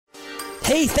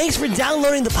Hey, thanks for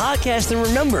downloading the podcast. And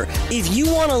remember, if you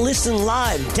want to listen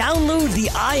live, download the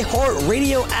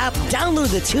iHeartRadio app,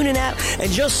 download the TuneIn app,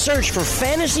 and just search for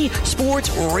Fantasy Sports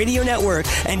Radio Network,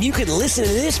 and you can listen to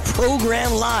this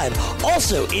program live.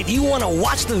 Also, if you want to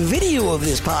watch the video of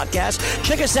this podcast,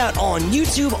 check us out on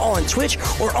YouTube, on Twitch,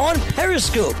 or on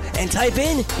Periscope, and type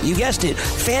in, you guessed it,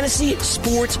 Fantasy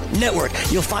Sports Network.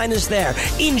 You'll find us there.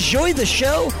 Enjoy the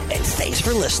show, and thanks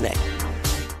for listening.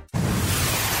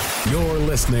 You're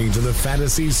listening to the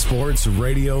Fantasy Sports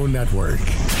Radio Network.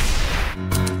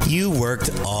 You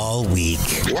worked all week.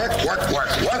 Work.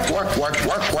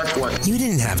 You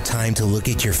didn't have time to look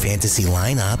at your fantasy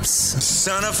lineups.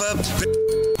 Son of a...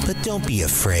 But don't be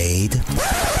afraid.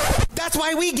 That's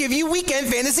why we give you Weekend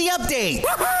Fantasy Update.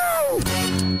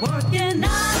 Woohoo! Working 9 to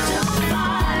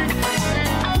 5.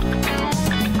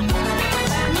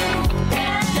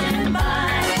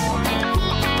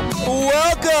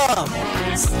 Welcome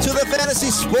to the Fantasy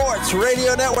Sports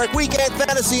Radio Network Weekend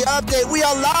Fantasy Update. We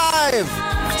are live.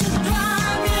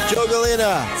 Joe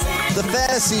Galena, the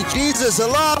Fantasy Jesus,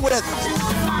 along with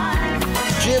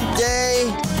Jim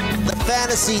Day, the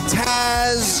Fantasy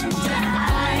Taz,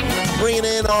 bringing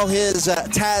in all his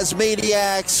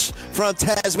Tasmaniacs from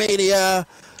Tasmania.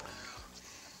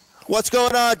 What's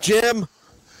going on, Jim?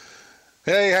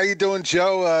 Hey, how you doing,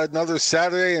 Joe? Another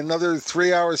Saturday, another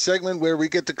 3-hour segment where we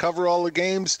get to cover all the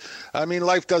games. I mean,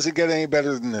 life doesn't get any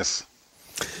better than this.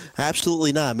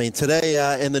 Absolutely not. I mean,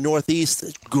 today in the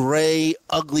Northeast, gray,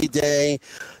 ugly day,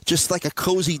 just like a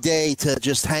cozy day to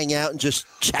just hang out and just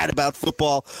chat about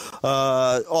football.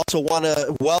 Also want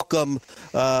to welcome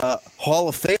Hall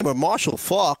of Famer Marshall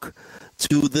Faulk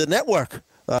to the network.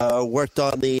 Worked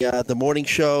on the morning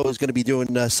show. Is going to be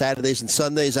doing Saturdays and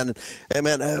Sundays. And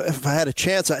man, if I had a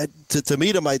chance to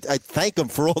meet him, I'd thank him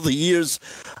for all the years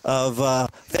of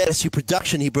fantasy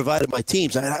production he provided my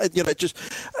teams. I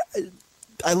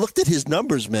looked at his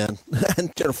numbers, man,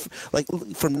 and like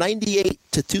from '98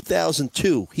 to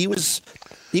 2002, he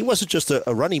wasn't just a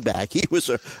running back. He was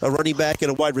a running back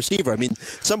and a wide receiver. I mean,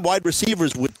 some wide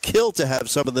receivers would kill to have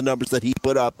some of the numbers that he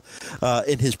put up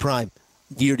in his prime,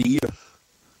 year to year.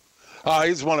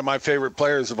 He's one of my favorite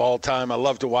players of all time. I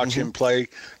love to watch him play.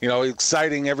 You know,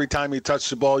 exciting every time he touched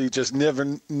the ball. You just never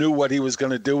knew what he was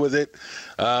going to do with it.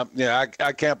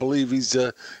 I can't believe he's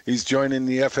joining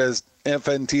the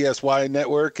FNTSY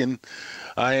network, and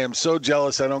I am so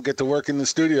jealous I don't get to work in the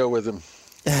studio with him.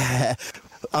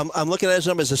 I'm looking at his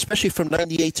numbers, especially from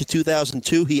 98 to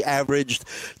 2002. He averaged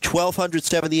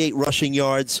 1,278 rushing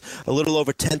yards, a little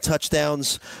over 10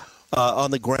 touchdowns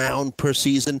on the ground per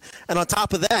season. And on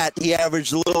top of that, he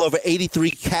averaged a little over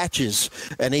 83 catches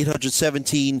and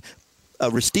 817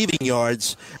 receiving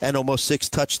yards and almost 6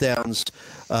 touchdowns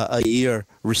a year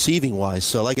receiving-wise.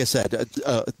 So, like I said,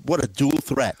 what a dual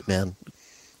threat, man.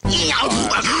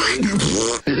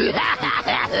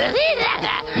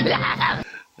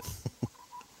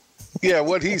 Yeah,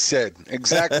 what he said.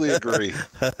 Exactly agree.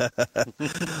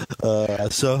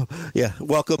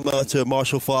 Welcome to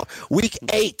Marshall Faulk. Week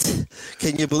 8.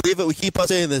 Can you believe it? We keep on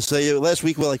saying this. Last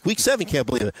week, we're like, Week 7, can't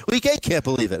believe it. Week 8, can't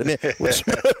believe it. I mean,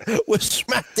 we're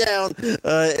smack down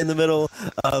in the middle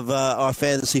of our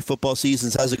fantasy football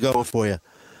seasons. How's it going for you?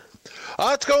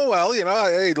 It's going well. You know,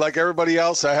 hey, like everybody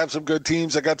else, I have some good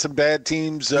teams. I got some bad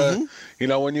teams. You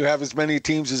know, when you have as many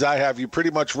teams as I have, you pretty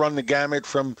much run the gamut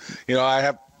from, I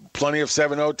have plenty of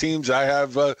 7-0 teams. I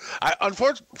have,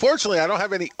 unfortunately, I don't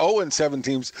have any 0-7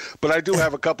 teams, but I do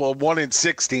have a couple of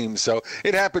 1-6 teams. So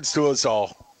it happens to us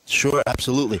all. Sure,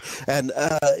 absolutely. And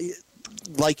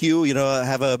like you, I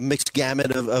have a mixed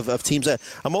gamut of teams.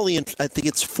 I'm only in, I think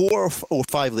it's 4 or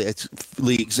 5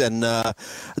 leagues, and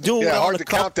doing well. Hard to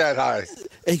count that high.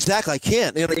 Exactly, I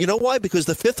can't. You know why? Because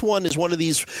the 5th one is one of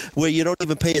these where you don't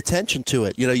even pay attention to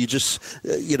it. You just,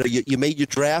 you made your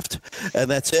draft, and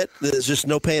that's it. There's just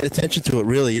no paying attention to it,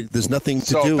 really. There's nothing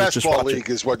to do. So best ball league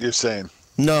is what you're saying?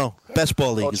 No, best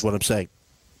ball league is what I'm saying.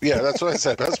 Yeah, that's what I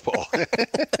said. Best ball.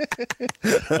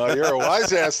 Oh, you're a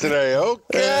wise ass today.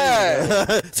 Okay.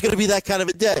 It's going to be that kind of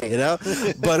a day,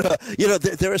 But,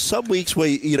 there are some weeks where,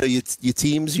 your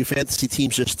teams, your fantasy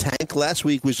teams just tank. Last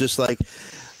week was just like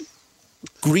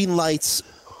green lights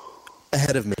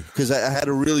ahead of me because I had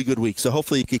a really good week. So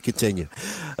hopefully it could continue.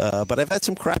 But I've had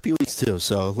some crappy weeks too.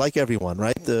 So like everyone,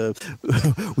 right?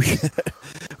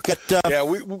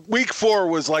 Week 4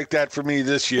 was like that for me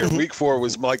this year. Week 4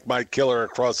 was like my killer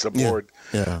across the board.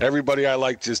 Yeah. Everybody I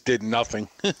liked just did nothing.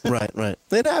 Right.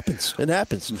 It happens.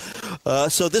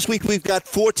 So this week we've got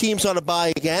 4 teams on a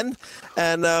bye again,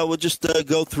 and we'll just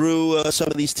go through some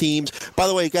of these teams. By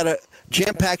the way, you got to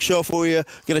jam-packed show for you.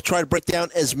 Going to try to break down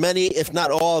as many, if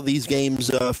not all, of these games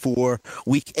for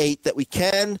Week 8 that we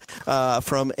can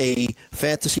from a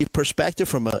fantasy perspective,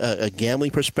 from a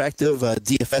gambling perspective, a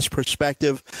DFS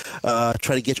perspective.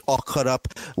 Try to get you all caught up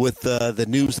with the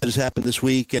news that has happened this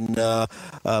week and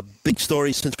big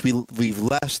stories since we've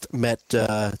last met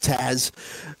Taz.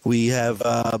 We have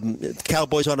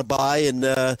Cowboys on a bye, and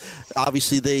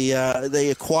obviously they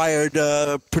acquired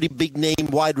a pretty big name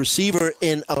wide receiver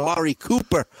in Amari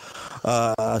Cooper.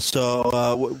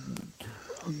 So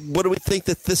what do we think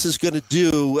that this is going to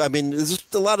do? I mean, there's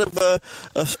a lot of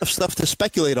stuff to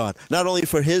speculate on, not only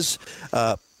for his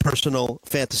personal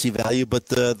fantasy value, but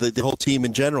the whole team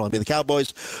in general. I mean, the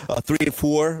Cowboys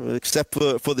 3-4, except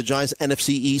for the Giants. NFC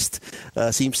East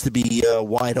seems to be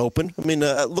wide open. I mean,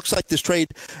 it looks like this trade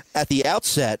at the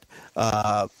outset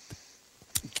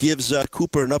gives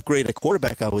Cooper an upgrade at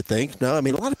quarterback, I would think. No, I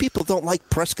mean, a lot of people don't like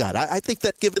Prescott. I think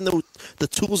that given the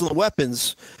tools and the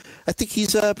weapons, I think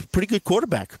he's a pretty good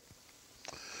quarterback.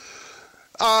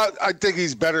 I think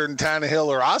he's better than Tannehill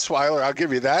or Osweiler. I'll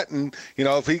give you that. And,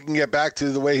 if he can get back to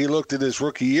the way he looked at his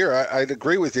rookie year, I'd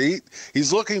agree with you.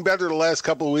 He's looking better the last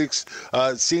couple of weeks.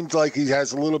 It seems like he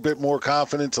has a little bit more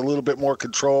confidence, a little bit more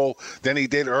control than he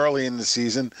did early in the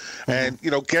season. And,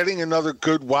 getting another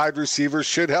good wide receiver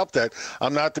should help that.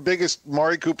 I'm not the biggest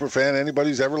Amari Cooper fan. Anybody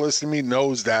who's ever listened to me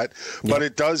knows that. Yeah. But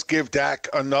it does give Dak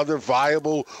another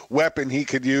viable weapon he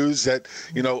could use that,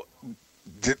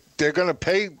 they're going to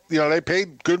pay, they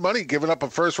paid good money giving up a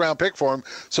first-round pick for him,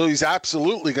 so he's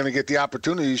absolutely going to get the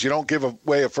opportunities. You don't give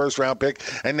away a first-round pick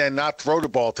and then not throw the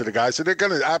ball to the guy. So they're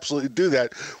going to absolutely do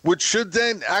that, which should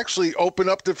then actually open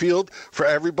up the field for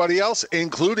everybody else,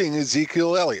 including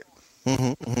Ezekiel Elliott.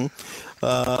 Yeah,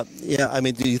 I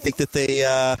mean, do you think that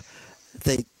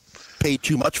they paid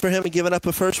too much for him and giving up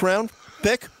a first-round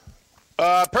pick?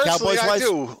 Personally, I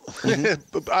do.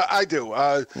 I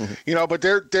do. But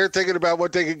they're thinking about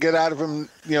what they could get out of him,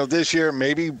 this year,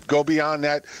 maybe go beyond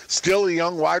that. Still a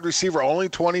young wide receiver, only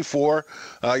 24.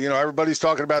 Everybody's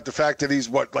talking about the fact that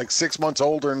he's, 6 months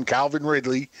older than Calvin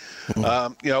Ridley.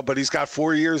 But he's got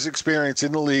 4 years experience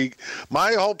in the league.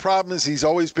 My whole problem is he's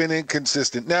always been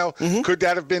inconsistent. Now, could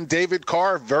that have been David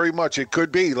Carr? Very much it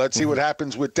could be. Let's see what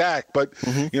happens with Dak. But,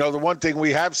 the one thing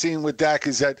we have seen with Dak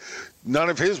is that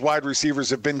none of his wide receivers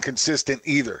have been consistent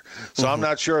either. So I'm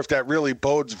not sure if that really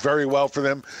bodes very well for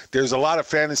them. There's a lot of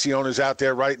fantasy owners out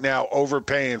there right now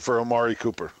overpaying for Amari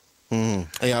Cooper.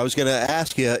 Yeah, I was going to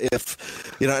ask you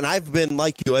if, and I've been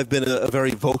like you, I've been a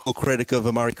very vocal critic of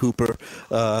Amari Cooper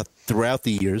throughout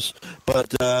the years.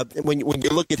 But when you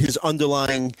look at his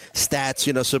underlying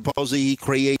stats, supposedly he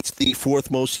creates the fourth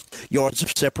most yards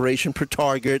of separation per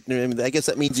target. And I guess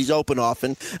that means he's open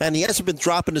often. And he hasn't been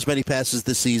dropping as many passes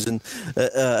this season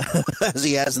as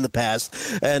he has in the past.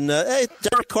 And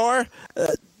Derek Carr,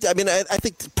 I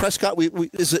think Prescott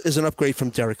is an upgrade from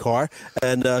Derek Carr,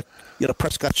 and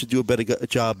Prescott should do a better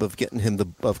job of getting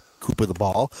him of Cooper the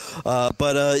ball.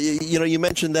 But you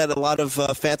mentioned that a lot of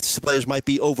fantasy players might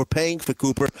be overpaying for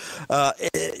Cooper.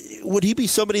 Would he be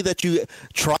somebody that you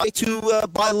try to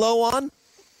buy low on?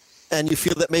 And you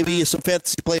feel that maybe some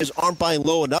fantasy players aren't buying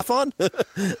low enough on?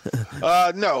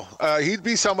 No. He'd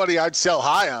be somebody I'd sell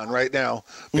high on right now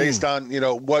based on,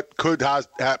 what could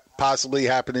possibly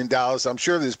happen in Dallas. I'm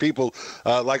sure there's people,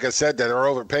 like I said, that are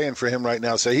overpaying for him right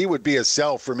now. So he would be a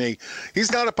sell for me.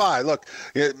 He's not a buy. Look,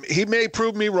 he may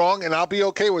prove me wrong, and I'll be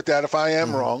okay with that if I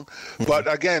am wrong.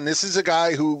 But, again, this is a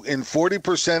guy who in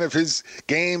 40% of his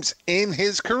games in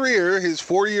his career, his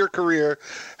 4-year career,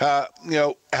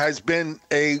 has been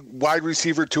a wide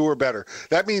receiver 2 or better.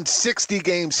 That means 60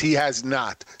 games he has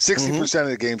not. 60% of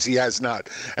the games he has not.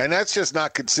 And that's just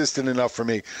not consistent enough for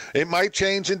me. It might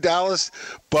change in Dallas,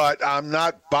 but I'm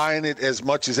not buying it as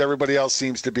much as everybody else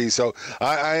seems to be. So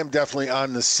I am definitely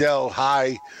on the sell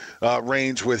high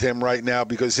range with him right now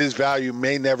because his value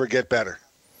may never get better.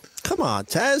 Come on,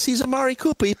 Taz. He's Amari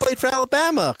Cooper. He played for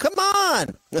Alabama. Come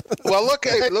on. Well,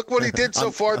 look what he did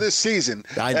so far this season.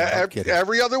 I know, I'm kidding.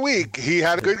 Every other week, he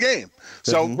had a good game.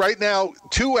 So right now,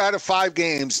 2 out of 5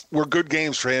 games were good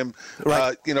games for him,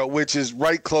 right. Which is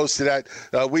right close to that.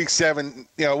 Week 7,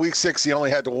 week 6, he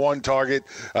only had the 1 target.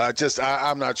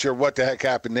 I'm not sure what the heck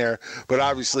happened there, but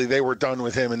obviously they were done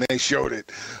with him, and they showed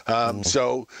it.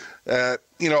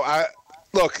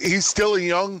 Look, he's still a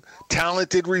young,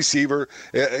 talented receiver.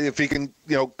 If he can,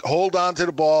 hold on to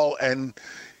the ball and,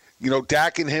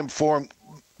 Dak and him form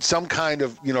some kind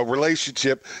of,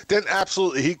 relationship, then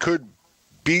absolutely he could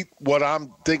beat what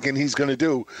I'm thinking he's going to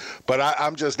do. But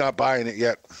I'm just not buying it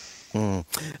yet.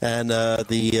 And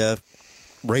the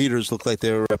Raiders look like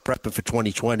they're prepping for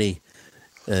 2020.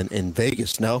 in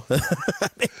Vegas, no?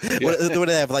 What do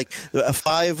they have, like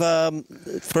 5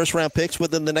 first-round picks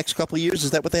within the next couple of years?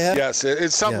 Is that what they have? Yes,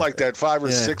 it's something like that, 5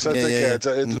 or 6, I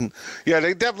think.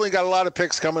 They definitely got a lot of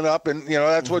picks coming up, and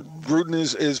that's what Gruden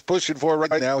is pushing for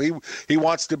right now. He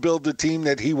wants to build the team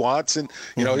that he wants, and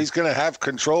he's going to have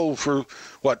control for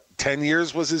 10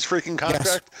 years was his freaking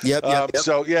contract. Yes. Yep.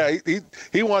 So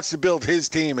he wants to build his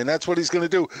team, and that's what he's going to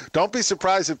do. Don't be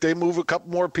surprised if they move a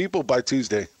couple more people by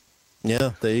Tuesday.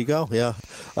 Yeah, there you go. Yeah,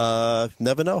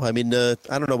 never know. I mean, I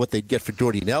don't know what they'd get for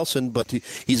Jordy Nelson, but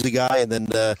he's the guy. And then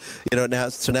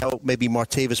now maybe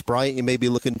Martavis Bryant, you may be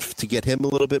looking to get him a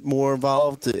little bit more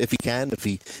involved if he can, if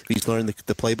he's learned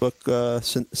the playbook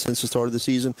since the start of the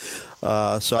season.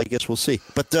 So I guess we'll see.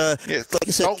 But like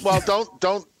I said,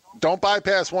 Don't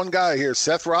bypass one guy here.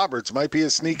 Seth Roberts might be a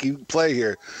sneaky play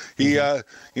here. He, I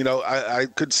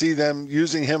could see them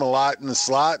using him a lot in the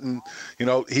slot, and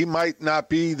he might not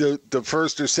be the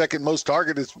first or second most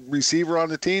targeted receiver on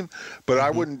the team, but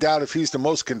I wouldn't doubt if he's the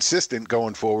most consistent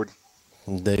going forward.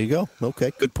 There you go.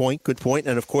 Okay, good point.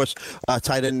 And, of course,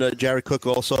 tight end Jared Cook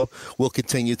also will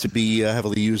continue to be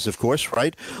heavily used, of course,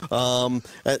 right?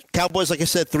 Cowboys, like I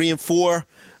said, 3-4.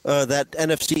 That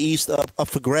NFC East up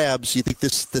for grabs. You think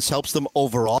this helps them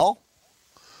overall?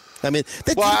 I mean,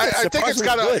 I think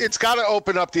it's got to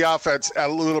open up the offense a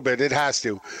little bit. It has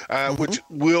to, which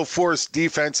will force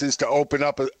defenses to open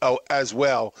up as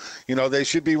well. They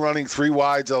should be running 3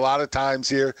 wides a lot of times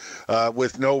here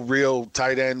with no real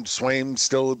tight end. Swain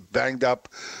still banged up.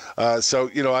 So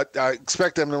I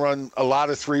expect them to run a lot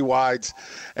of 3 wides.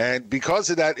 And because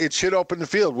of that, it should open the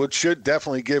field, which should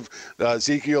definitely give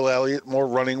Ezekiel Elliott more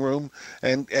running room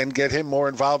and get him more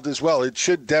involved as well. It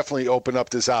should definitely open up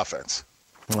this offense.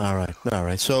 All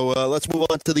right. So let's move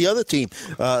on to the other team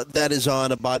that is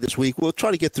on a bye this week. We'll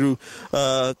try to get through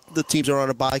the teams that are on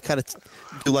a bye, kind of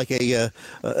do like a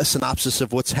synopsis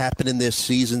of what's happened in this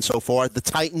season so far. The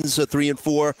Titans are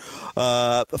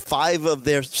 3-4. 5 of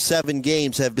their 7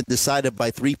 games have been decided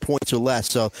by 3 points or less.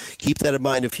 So keep that in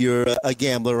mind if you're a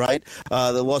gambler, right?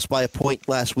 They lost by a point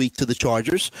last week to the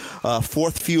Chargers.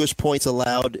 4th fewest points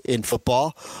allowed in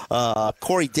football.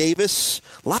 Corey Davis,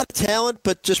 a lot of talent,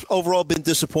 but just overall been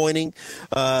disappointing.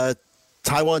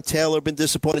 Tywan Taylor been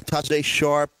disappointed. Tajay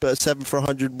Sharp, 7 for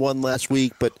 101 last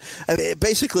week. But I mean,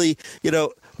 basically,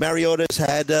 Mariota's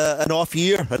had another off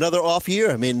year.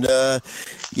 I mean,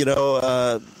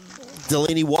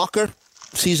 Delaney Walker,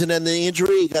 season-ending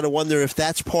injury. You got to wonder if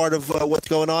that's part of what's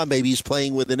going on. Maybe he's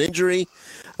playing with an injury.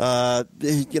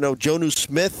 Jonnu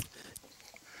Smith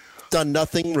done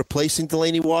nothing replacing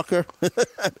Delaney Walker.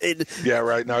 Yeah,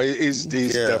 right. No, he's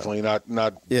definitely not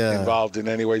involved in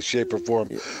any way, shape, or form.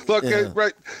 Look,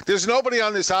 right, there's nobody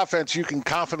on this offense you can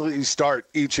confidently start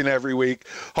each and every week.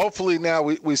 Hopefully now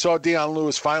we saw Dion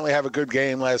Lewis finally have a good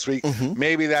game last week.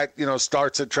 Maybe that,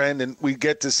 starts a trend and we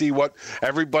get to see what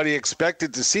everybody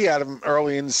expected to see out of him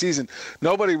early in the season.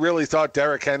 Nobody really thought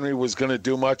Derrick Henry was going to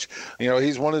do much.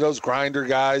 He's one of those grinder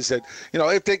guys that,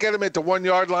 if they get him at the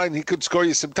 1-yard line, he could score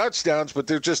you some touchdowns, but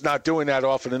they're just not doing that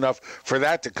often enough for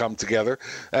that to come together.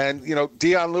 And,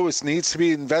 Dion Lewis needs to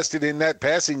be invested in that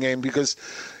passing game because,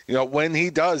 when he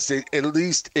does, at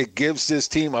least it gives this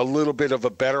team a little bit of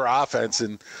a better offense.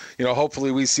 And,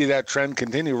 hopefully we see that trend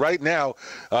continue. Right now,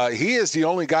 he is the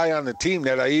only guy on the team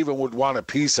that I even would want a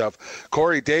piece of.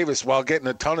 Corey Davis, while getting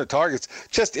a ton of targets,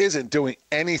 just isn't doing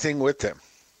anything with him.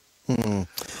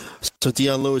 So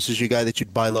Dion Lewis is your guy that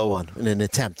you'd buy low on in an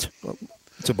attempt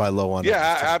to buy low on.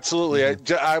 Yeah, absolutely.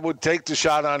 I would take the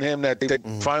shot on him that they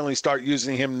finally start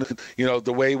using him,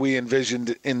 the way we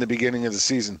envisioned in the beginning of the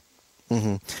season.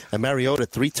 And Mariota,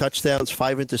 3 touchdowns,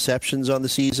 5 interceptions on the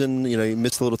season. He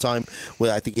missed a little time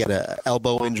with, I think he had an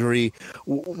elbow injury.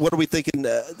 What are we thinking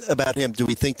about him? Do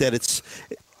we think that it's,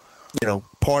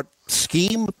 part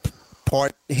scheme,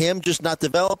 part him just not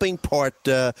developing, part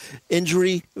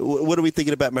injury? What are we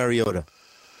thinking about Mariota?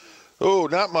 Oh,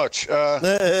 not much.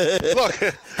 Look,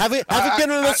 haven't given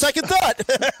him a second thought.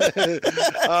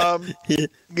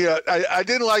 I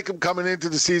didn't like him coming into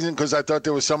the season because I thought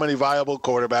there were so many viable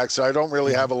quarterbacks, so I don't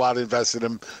really have a lot invested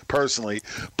in him personally.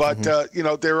 But,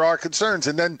 there are concerns.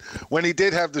 And then when he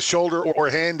did have the shoulder or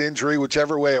hand injury,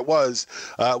 whichever way it was,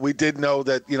 we did know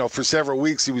that, for several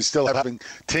weeks he was still having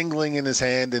tingling in his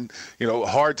hand and,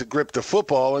 hard to grip the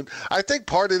football. And I think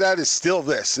part of that is still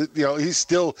this. He's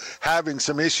still having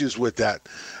some issues with that.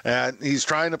 And he's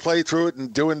trying to play through it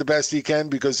and doing the best he can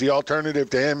because the alternative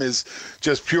to him is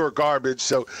just pure garbage.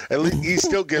 So at least he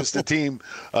still gives the team,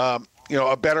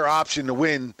 a better option to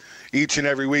win each and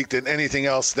every week than anything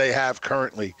else they have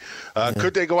currently.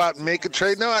 Could they go out and make a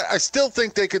trade? No, I still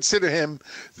think they consider him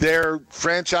their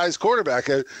franchise quarterback.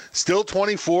 Still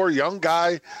 24, young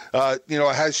guy,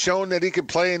 has shown that he can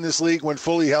play in this league when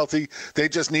fully healthy. They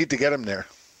just need to get him there.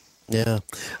 Yeah,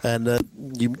 and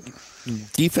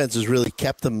defense has really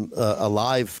kept them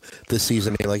alive this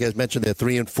season. I mean, like I mentioned, they're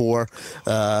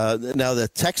 3-4. Now the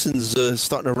Texans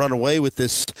starting to run away with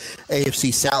this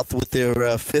AFC South with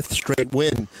their fifth straight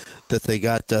win that they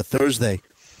got Thursday.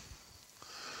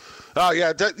 Oh,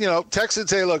 yeah.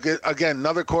 Texans, hey, look, again,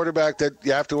 another quarterback that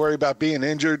you have to worry about being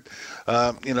injured.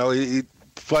 He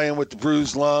playing with the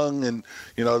bruised lung and,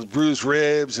 the bruised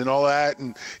ribs and all that.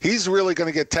 And he's really going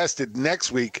to get tested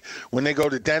next week when they go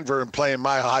to Denver and play in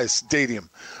Mile High Stadium.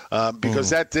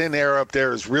 Because that thin air up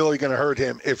there is really going to hurt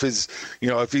him if he's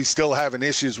still having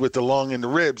issues with the lung and the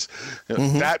ribs.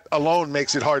 That alone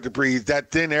makes it hard to breathe.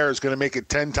 That thin air is going to make it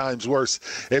 10 times worse.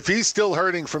 If he's still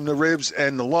hurting from the ribs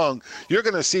and the lung, you're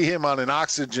going to see him on an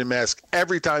oxygen mask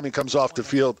every time he comes off the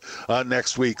field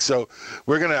next week. So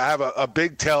we're going to have a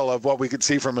big tell of what we could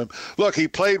see from him. Look, he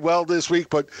played well this week,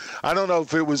 but I don't know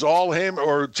if it was all him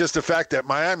or just the fact that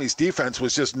Miami's defense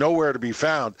was just nowhere to be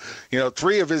found.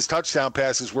 3 of his touchdown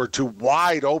passes were to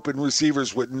wide open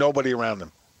receivers with nobody around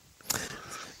them.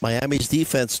 Miami's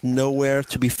defense nowhere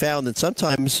to be found, and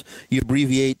sometimes you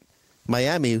abbreviate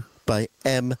Miami by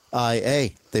MIA.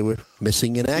 They were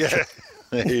missing in action.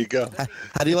 Yeah, there you go.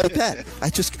 How do you like that? I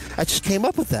just came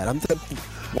up with that.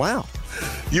 Wow.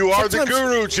 You are the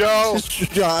guru, Joe.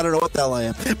 I don't know what the hell I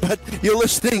am. But you're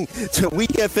listening to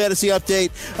Weekend Fantasy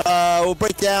Update. We'll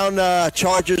break down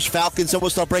Chargers, Falcons, and we'll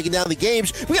start breaking down the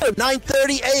games. We got a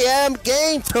 9:30 a.m.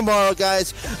 game tomorrow,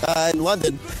 guys, in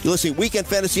London. You're listening to Weekend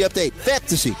Fantasy Update,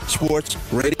 Fantasy Sports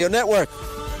Radio Network.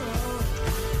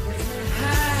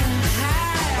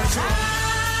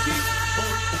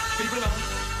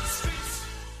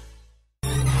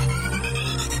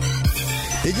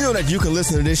 Did you know that you can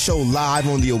listen to this show live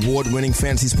on the award-winning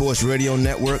Fantasy Sports Radio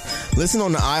Network? Listen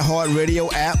on the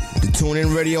iHeartRadio app, the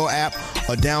TuneIn Radio app,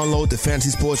 or download the Fantasy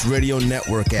Sports Radio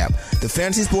Network app. The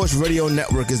Fantasy Sports Radio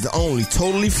Network is the only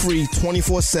totally free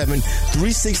 24/7,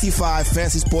 365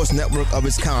 Fantasy Sports Network of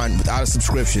its kind without a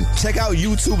subscription. Check out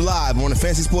YouTube Live on the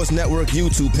Fantasy Sports Network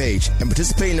YouTube page and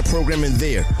participate in the programming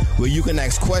there, where you can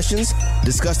ask questions,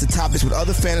 discuss the topics with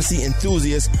other fantasy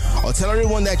enthusiasts, or tell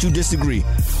everyone that you disagree.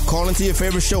 Call into your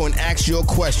favorite show and ask your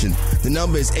question. The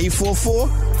number is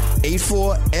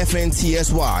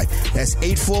 844-84-FNTSY. That's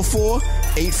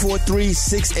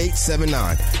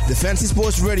 844-843-6879. The Fantasy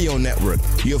Sports Radio Network,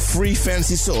 your free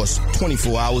fantasy source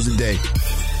 24 hours a day.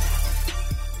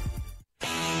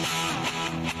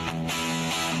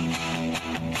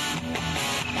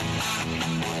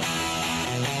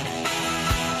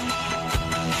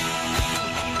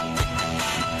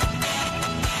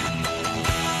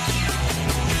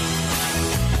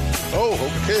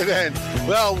 Okay, then.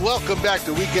 Well, welcome back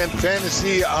to Weekend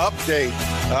Fantasy Update.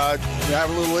 We have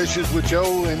a little issues with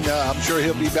Joe, and I'm sure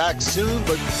he'll be back soon.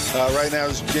 But right now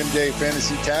it's Jim Day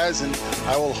Fantasy Taz, and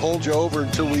I will hold you over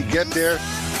until we get there.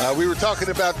 We were talking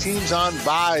about teams on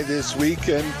bye this week,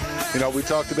 and we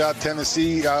talked about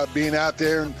Tennessee being out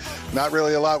there and not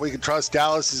really a lot we can trust.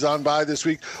 Dallas is on bye this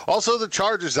week. Also, the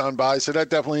Chargers on bye, so that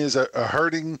definitely is a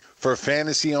hurting for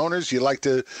fantasy owners. You like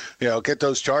to, get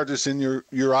those Chargers in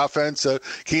your offense.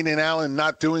 Keenan Allen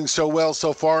not doing so well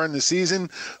so far in the season,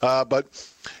 but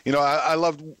I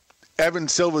loved Evan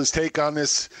Silva's take on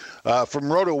this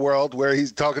from Roto World, where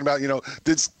he's talking about,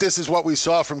 this is what we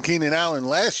saw from Keenan Allen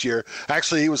last year.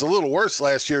 Actually, he was a little worse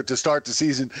last year to start the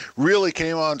season. Really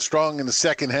came on strong in the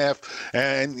second half.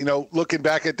 And, looking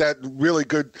back at that, really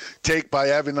good take by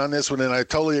Evan on this one, and I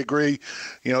totally agree.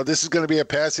 This is going to be a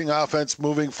passing offense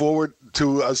moving forward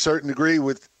to a certain degree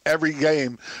with every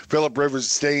game, Phillip Rivers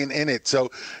staying in it.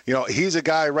 So, he's a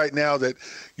guy right now that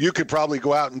you could probably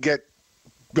go out and get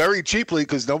very cheaply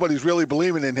because nobody's really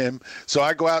believing in him. So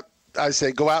I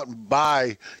say go out and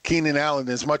buy Keenan Allen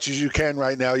as much as you can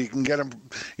right now. You can get him,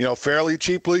 fairly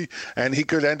cheaply, and he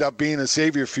could end up being a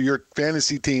savior for your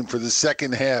fantasy team for the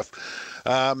second half.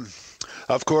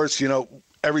 Of course,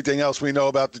 everything else we know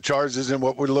about the Chargers and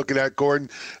what we're looking at, Gordon,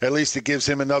 at least it gives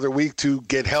him another week to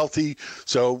get healthy.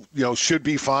 So, should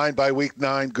be fine by week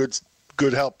 9.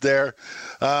 Good help there.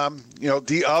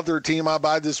 The other team I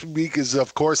buy this week is,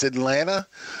 of course, Atlanta.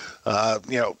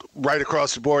 right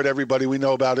across the board, everybody we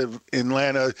know about in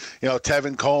Atlanta,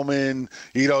 Tevin Coleman,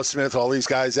 Ito Smith, all these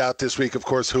guys out this week. Of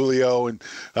course, Julio and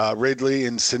Ridley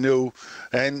and Sanu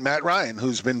and Matt Ryan,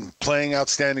 who's been playing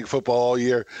outstanding football all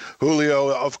year. Julio,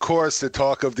 of course, the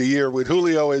talk of the year with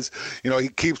Julio is, he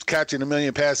keeps catching a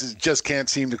million passes, just can't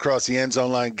seem to cross the end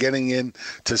zone line, getting in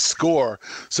to score.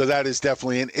 So that is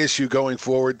definitely an issue going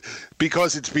forward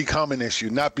because it's become an issue,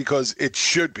 not because it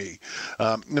should be.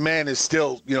 The man is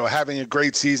still, having a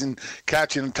great season,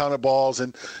 catching a ton of balls.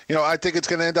 And, I think it's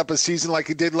going to end up a season like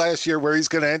he did last year where he's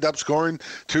going to end up scoring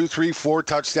 2, 3, 4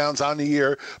 touchdowns on the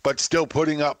year, but still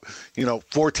putting up,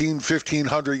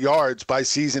 1,500 yards by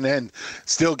season end,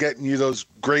 still getting you those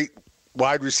great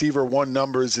wide receiver one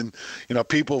numbers. And,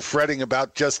 people fretting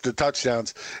about just the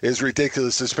touchdowns is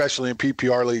ridiculous, especially in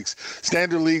PPR leagues.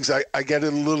 Standard leagues, I get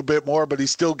it a little bit more, but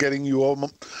he's still getting you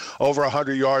over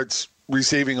 100 yards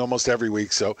receiving almost every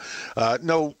week. So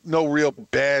no real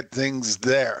bad things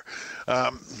there.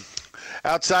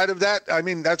 Outside of that,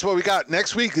 that's what we got.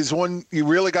 Next week is one you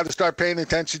really got to start paying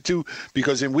attention to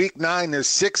because in week 9, there's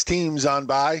 6 teams on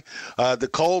bye. The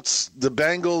Colts, the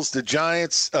Bengals, the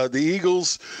Giants, the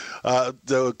Eagles,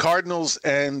 the Cardinals,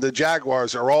 and the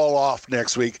Jaguars are all off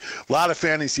next week. A lot of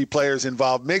fantasy players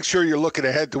involved. Make sure you're looking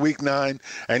ahead to week 9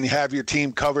 and you have your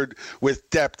team covered with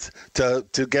depth to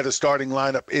get a starting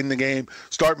lineup in the game.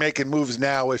 Start making moves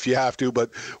now if you have to, but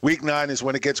week 9 is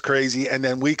when it gets crazy, and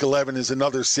then week 11 is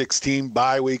another 6-team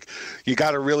bye week. You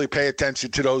got to really pay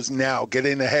attention to those now. Get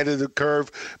in ahead of the curve.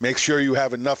 Make sure you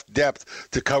have enough depth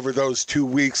to cover those 2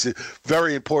 weeks.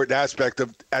 Very important aspect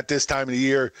of at this time of the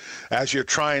year as you're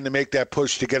trying to make that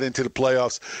push to get into the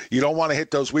playoffs. You don't want to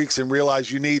hit those weeks and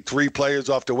realize you need 3 players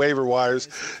off the waiver wires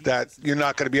that you're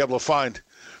not going to be able to find.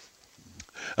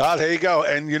 There you go.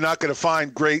 And you're not going to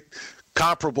find great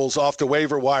comparables off the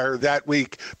waiver wire that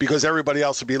week because everybody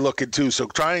else will be looking too. So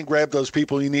try and grab those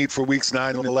people you need for weeks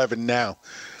 9 and 11 now.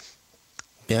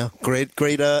 Yeah,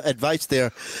 great advice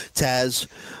there, Taz.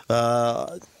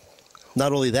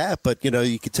 Not only that, but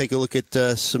you could take a look at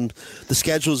the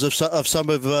schedules of some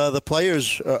of the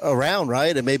players around,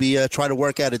 right, and maybe try to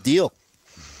work out a deal.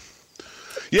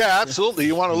 Yeah, absolutely.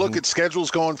 You want to look at schedules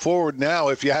going forward now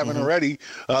if you haven't already.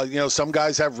 Some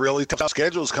guys have really tough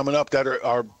schedules coming up that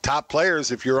are top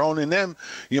players. If you're owning them,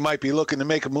 you might be looking to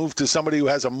make a move to somebody who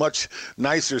has a much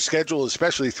nicer schedule,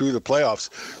 especially through the playoffs.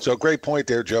 So great point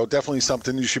there, Joe. Definitely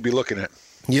something you should be looking at.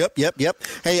 Yep.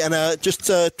 Hey, and just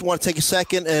want to take a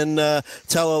second and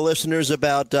tell our listeners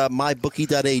about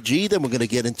mybookie.ag. Then we're going to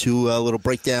get into a little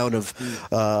breakdown of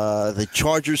the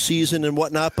Chargers season and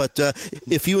whatnot. But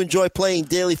if you enjoy playing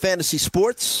daily fantasy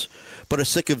sports but are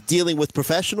sick of dealing with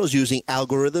professionals using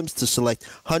algorithms to select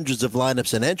hundreds of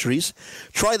lineups and entries,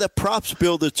 try the Props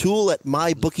Builder tool at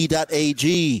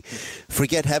mybookie.ag.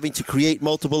 Forget having to create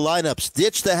multiple lineups.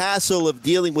 Ditch the hassle of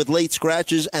dealing with late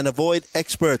scratches and avoid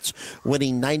experts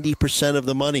winning 90% of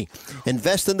the money.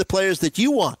 Invest in the players that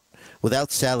you want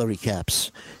without salary caps.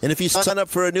 And if you sign up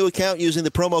for a new account using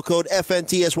the promo code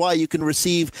FNTSY, you can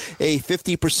receive a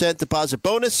 50% deposit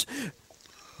bonus.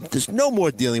 There's no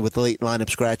more dealing with late lineup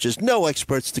scratches, no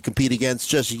experts to compete against,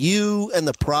 just you and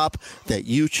the prop that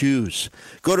you choose.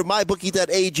 Go to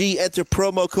mybookie.ag, enter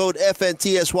promo code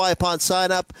FNTSY upon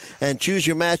sign up, and choose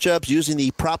your matchups using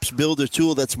the Props Builder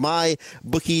tool. That's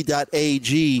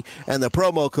mybookie.ag, and the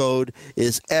promo code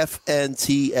is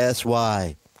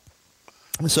FNTSY.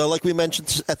 So like we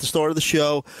mentioned at the start of the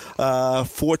show,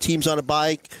 4 teams on a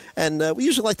bye, and we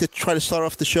usually like to try to start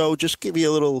off the show, just give you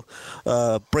a little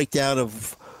breakdown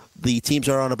of the teams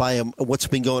are on a bye and what's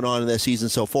been going on in their season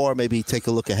so far. Maybe take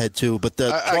a look ahead too. But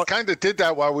I kind of did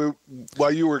that while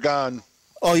you were gone.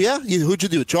 Oh yeah, who'd you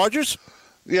do? Chargers?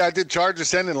 Yeah, I did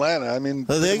Chargers and Atlanta.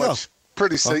 There you go.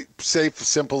 Pretty safe,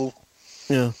 simple.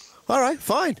 Yeah. All right,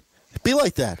 fine. Be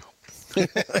like that. Hey,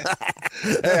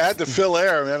 I had to fill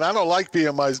air, man. I don't like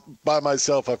being by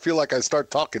myself. I feel like I start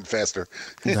talking faster.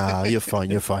 Nah, you're fine.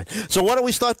 So why don't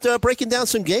we start breaking down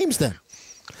some games then?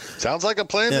 Sounds like a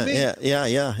plan to me.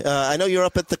 Yeah. I know you're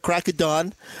up at the crack of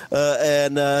dawn,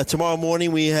 and tomorrow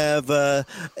morning we have a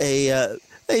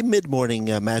mid-morning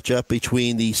matchup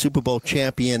between the Super Bowl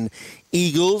champion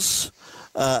Eagles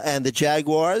and the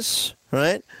Jaguars,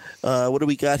 right? What do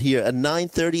we got here? A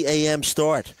 9:30 a.m.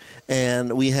 start,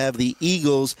 and we have the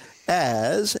Eagles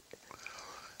as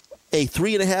a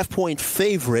 3.5-point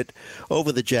favorite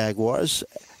over the Jaguars.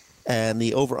 And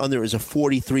the over-under is a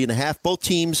 43.5. Both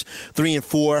teams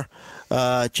 3-4.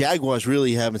 Jaguars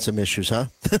really having some issues, huh?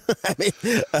 I mean,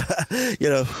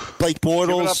 Blake Bortles.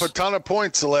 Giving up a ton of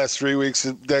points the last 3 weeks.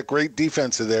 That great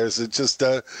defense of theirs. It's just,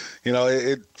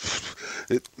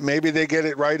 maybe they get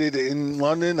it righted in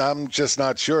London. I'm just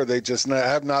not sure. They just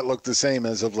have not looked the same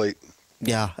as of late.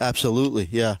 Yeah, absolutely.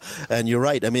 Yeah, and you're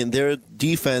right. I mean, their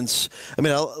defense. I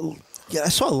mean, I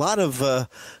saw a lot of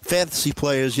fantasy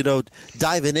players,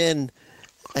 diving in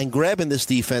and grabbing this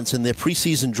defense in their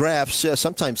preseason drafts,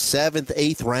 sometimes 7th,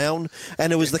 8th round,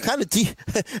 and it was the kind of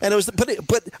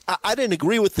but I didn't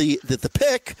agree with the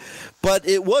pick, but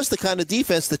it was the kind of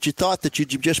defense that you thought that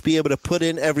you'd just be able to put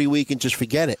in every week and just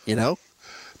forget it,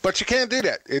 But you can't do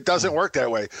that. It doesn't work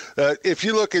that way. If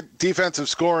you look at defensive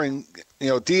scoring,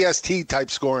 DST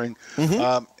type scoring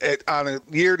on a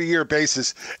year-to-year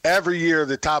basis, every year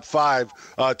the top 5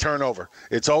 turnover.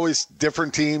 It's always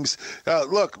different teams.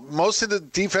 Look, most of the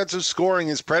defensive scoring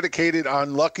is predicated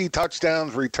on lucky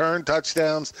touchdowns, return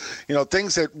touchdowns,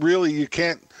 things that really you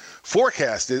can't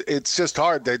forecast. It's just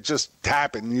hard. They just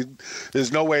happen.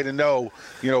 There's no way to know,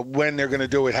 when they're going to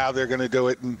do it, how they're going to do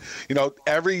it. And,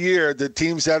 every year the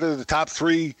teams that are the top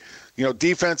 3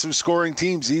 defensive scoring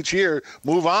teams each year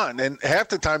move on. And half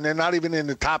the time they're not even in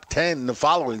the top 10 the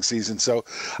following season. So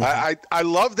I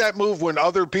love that move when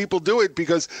other people do it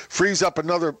because frees up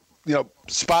another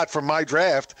spot from my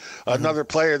draft. Another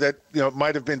player that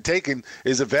might have been taken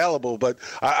is available. But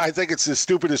I think it's the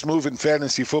stupidest move in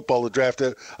fantasy football to draft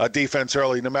a defense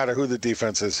early, no matter who the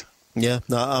defense is. Yeah,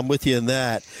 no, I'm with you in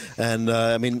that. And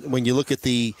I mean, when you look at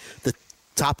the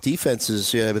top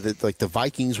defenses, like the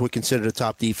Vikings were considered a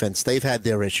top defense. They've had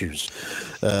their issues.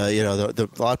 A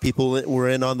lot of people were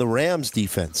in on the Rams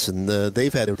defense, and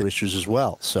they've had their issues as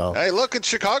well. So hey, look at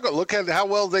Chicago. Look at how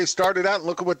well they started out, and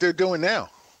look at what they're doing now.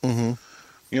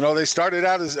 Mm-hmm. They started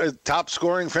out as a top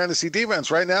scoring fantasy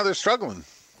defense. Right now, they're struggling.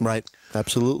 Right,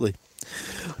 absolutely.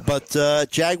 But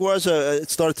Jaguars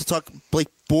started to talk. Blake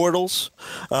Bortles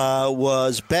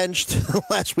was benched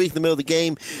last week in the middle of the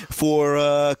game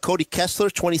for Cody Kessler,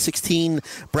 2016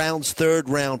 Browns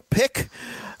third-round pick.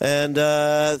 And,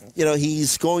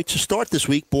 he's going to start this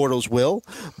week, Bortles will,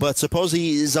 but suppose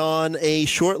he is on a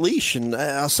short leash. And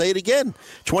I'll say it again,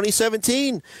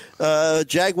 2017,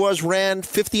 Jaguars ran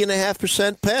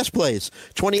 50.5% pass plays.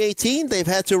 2018, they've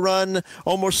had to run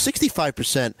almost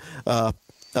 65%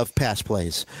 of pass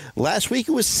plays. Last week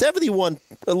it was 71,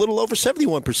 a little over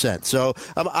 71%. So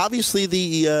obviously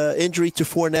the injury to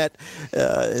Fournette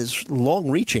is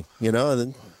long-reaching,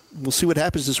 and we'll see what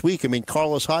happens this week. I mean,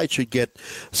 Carlos Hyde should get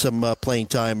some playing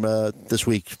time this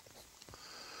week.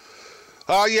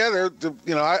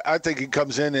 I think he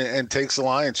comes in and takes the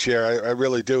lion's share. I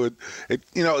really do.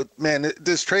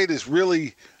 This trade is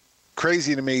really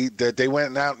crazy to me that they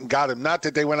went out and got him. Not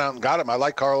that they went out and got him. I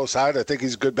like Carlos Hyde. I think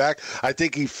he's a good back. I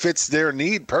think he fits their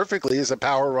need perfectly as a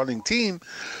power running team.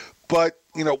 But,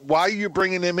 why are you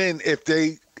bringing him in if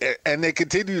they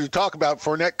continue to talk about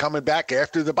Fournette coming back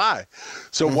after the bye?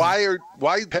 So why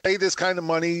pay this kind of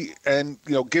money and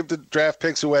give the draft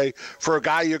picks away for a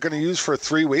guy you're going to use for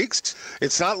 3 weeks?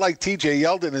 It's not like TJ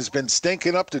Yeldon has been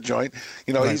stinking up the joint.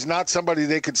 Right. He's not somebody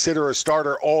they consider a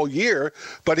starter all year,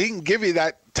 but he can give you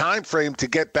that time frame to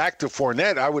get back to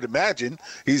Fournette. I would imagine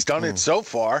he's done it so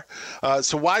far.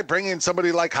 So why bring in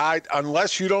somebody like Hyde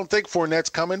unless you don't think Fournette's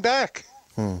coming back?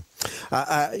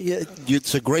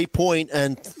 It's a great point,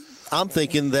 and I'm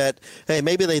thinking that, hey,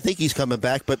 maybe they think he's coming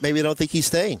back, but maybe they don't think he's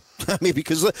staying. I mean,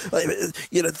 because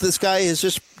this guy has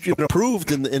just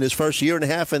proved in his first year and a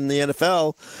half in the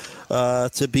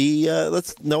NFL to be,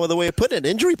 no other way to put it,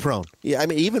 injury prone. Yeah, I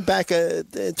mean, even back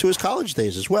to his college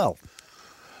days as well.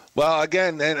 Well,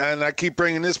 again, and I keep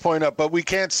bringing this point up, but we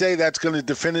can't say that's going to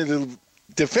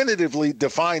definitively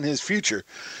define his future.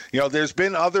 There's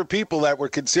been other people that were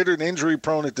considered injury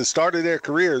prone at the start of their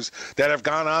careers that have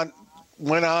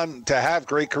went on to have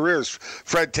great careers.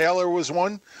 Fred Taylor was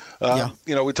one.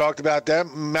 We talked about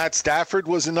them. Matt Stafford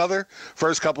was another.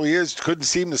 First couple of years, couldn't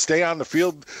seem to stay on the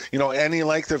field, any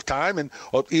length of time. And,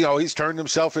 he's turned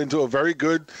himself into a very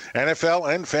good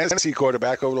NFL and fantasy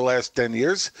quarterback over the last 10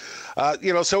 years.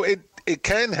 So it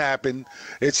can happen.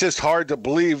 It's just hard to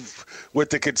believe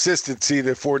with the consistency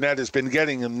that Fournette has been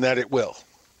getting him that it will.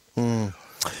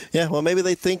 Yeah, well, maybe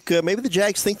they think, maybe the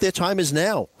Jags think their time is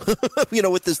now,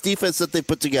 with this defense that they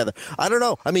put together. I don't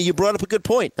know. I mean, you brought up a good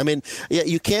point. I mean,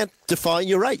 you can't define,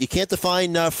 you're right, you can't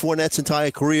define Fournette's entire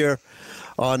career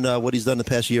on what he's done the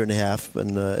past year and a half,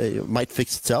 and it might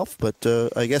fix itself, but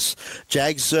I guess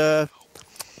Jags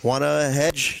want to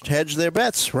hedge their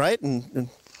bets, right? And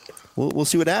we'll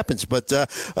see what happens. But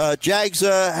Jags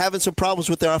having some problems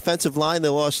with their offensive line. They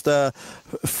lost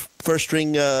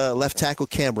first-string left tackle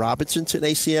Cam Robinson to an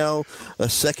ACL,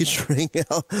 second-string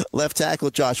left tackle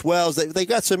Josh Wells. They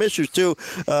got some issues, too,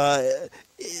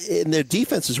 in their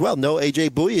defense as well. No A.J.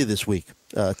 Bouye this week.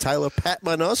 Tyler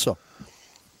Patman also.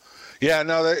 Yeah,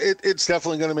 no, it's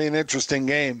definitely going to be an interesting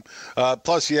game.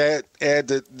 Plus, you add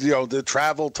the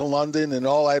travel to London and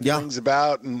all that brings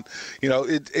about, and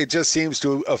it just seems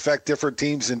to affect different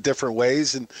teams in different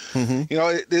ways. And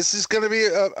this is going to be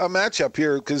a matchup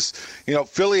here because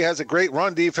Philly has a great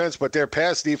run defense, but their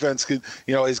pass defense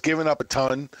is giving up a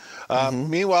ton.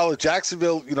 Meanwhile,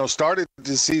 Jacksonville started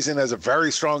this season as a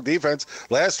very strong defense.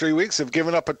 Last 3 weeks have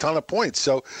given up a ton of points.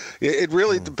 So it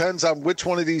really depends on which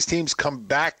one of these teams come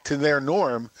back to their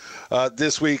norm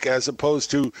this week, as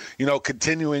opposed to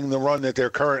continuing the run that they're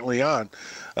currently on.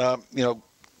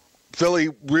 Philly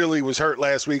really was hurt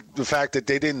last week, the fact that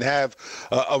they didn't have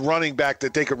a running back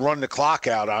that they could run the clock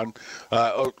out on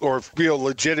or feel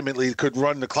legitimately could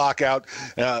run the clock out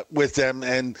with them.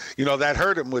 And, that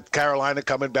hurt them with Carolina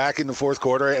coming back in the fourth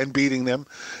quarter and beating them.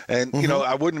 And,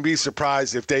 I wouldn't be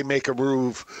surprised if they make a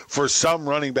move for some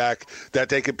running back that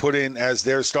they could put in as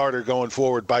their starter going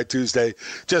forward by Tuesday.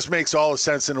 Just makes all the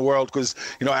sense in the world because,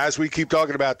 as we keep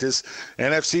talking about this,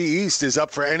 NFC East is up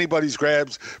for anybody's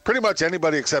grabs, pretty much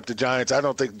anybody except the Giants. I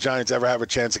don't think the Giants ever have a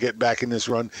chance to get back in this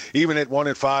run, even at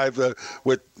 1-5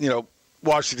 with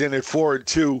Washington at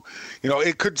 4-2.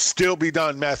 It could still be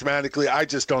done mathematically. I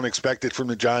just don't expect it from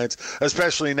the Giants,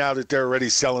 especially now that they're already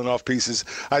selling off pieces.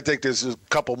 I think there's a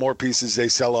couple more pieces they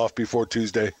sell off before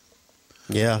Tuesday.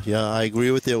 Yeah, I agree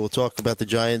with you. We'll talk about the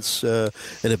Giants in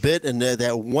a bit, and that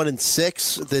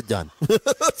 1-6, they're done.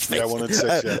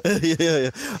 1-6.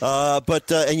 Yeah.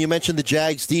 But and you mentioned the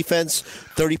Jags defense,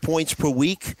 30 points per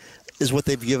week is what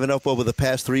they've given up over the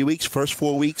past 3 weeks. First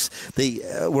 4 weeks, they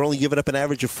were only giving up an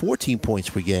average of 14 points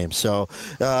per game. So,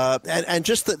 and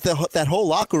just that whole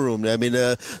locker room. I mean,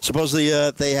 supposedly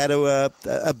they had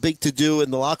a big to-do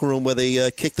in the locker room where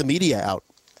they kicked the media out.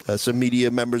 Some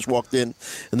media members walked in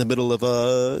the middle of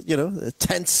a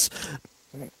tense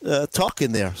talk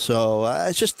in there. So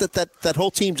it's just that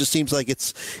whole team just seems like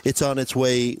it's on its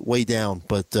way down.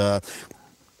 But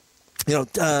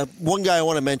one guy I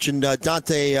want to mention,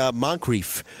 Dante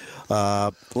Moncrief.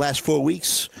 Last 4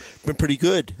 weeks been pretty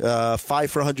good. 5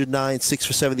 for 109, 6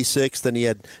 for 76. Then he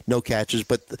had no catches,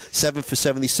 but 7 for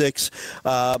 76.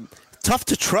 Tough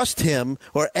to trust him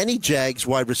or any Jags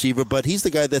wide receiver, but he's the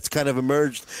guy that's kind of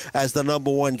emerged as the number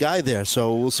one guy there.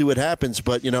 So we'll see what happens.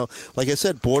 But, like I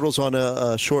said, Bortles on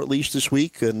a short leash this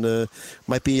week, and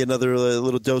might be another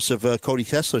little dose of Cody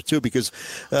Kessler, too, because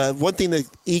one thing the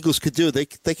Eagles could do, they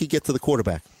could get to the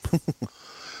quarterback.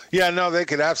 Yeah, no, they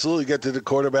could absolutely get to the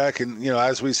quarterback. And,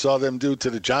 as we saw them do to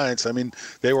the Giants, I mean,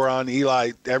 they were on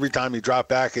Eli every time he dropped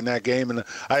back in that game. And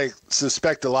I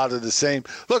suspect a lot of the same.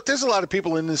 Look, there's a lot of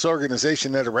people in this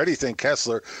organization that already think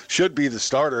Kessler should be the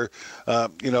starter.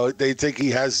 They think he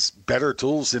has better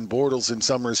tools than Bortles in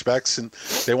some respects, and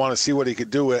they want to see what he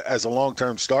could do as a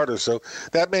long-term starter. So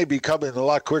that may be coming a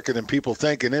lot quicker than people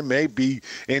think, and it may be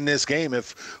in this game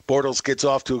if Bortles gets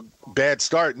off to a bad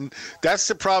start. And that's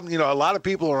the problem. A lot of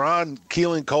people are on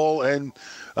Keelan Cole and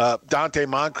Dante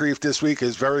Moncrief this week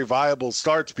as very viable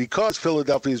starts because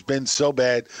Philadelphia has been so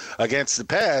bad against the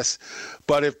pass.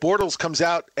 But if Bortles comes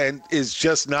out and is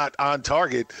just not on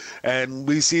target and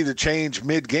we see the change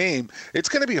mid-game, it's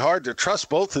going to be hard to trust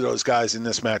both of those guys in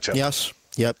this matchup. Yes.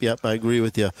 Yep. I agree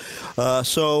with you.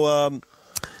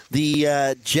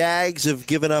 The Jags have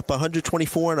given up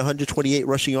 124 and 128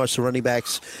 rushing yards to running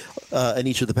backs in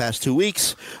each of the past 2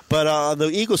 weeks. But on the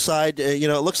Eagles side, it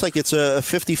looks like it's a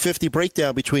 50-50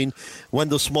 breakdown between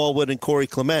Wendell Smallwood and Corey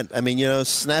Clement. I mean,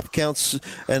 snap counts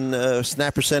and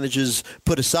snap percentages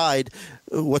put aside,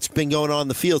 what's been going on in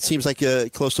the field seems like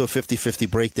close to a 50-50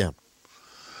 breakdown.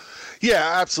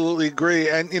 Yeah, absolutely agree.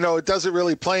 And, it doesn't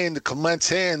really play into Clement's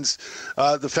hands,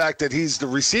 the fact that he's the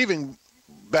receiving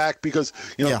back because,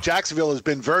 Jacksonville has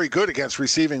been very good against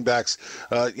receiving backs.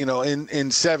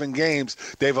 In 7 games,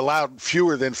 they've allowed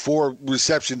fewer than 4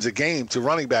 receptions a game to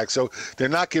running backs. So they're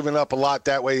not giving up a lot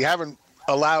that way. They haven't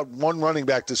allowed one running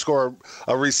back to score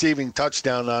a receiving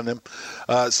touchdown on them.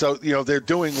 So they're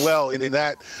doing well in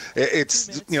that.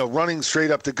 It's, running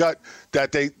straight up the gut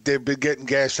that they've been getting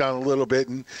gashed on a little bit.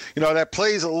 And, that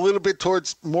plays a little bit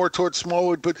more towards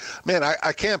Smallwood. But, man,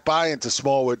 I can't buy into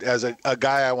Smallwood as a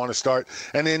guy I want to start.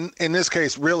 And in this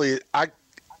case, really,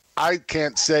 I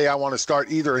can't say I want to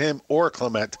start either him or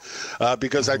Clement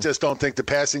because I just don't think the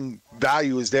passing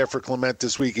value is there for Clement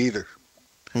this week either.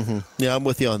 Mm-hmm. Yeah, I'm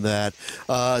with you on that.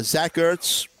 Zach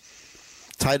Ertz,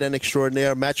 tight end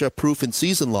extraordinaire, matchup proof and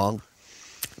season long.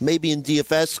 Maybe in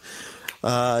DFS,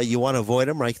 you want to avoid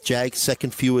him, right? Jags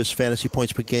second fewest fantasy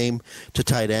points per game to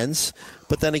tight ends.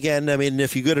 But then again, I mean,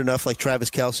 if you're good enough, like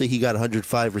Travis Kelce, he got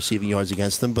 105 receiving yards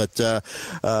against them. But,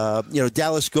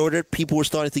 Dallas Goedert, people were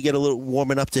starting to get a little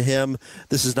warming up to him.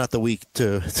 This is not the week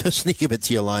to sneak him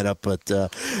into your lineup. But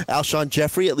Alshon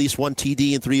Jeffrey, at least one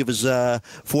TD in 3 of his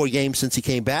 4 games since he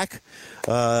came back,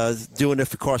 doing it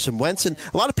for Carson Wentz. And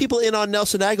a lot of people in on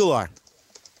Nelson Aguilar.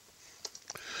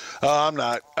 I'm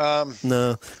not.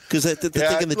 No, because they're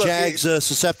thinking the Jags are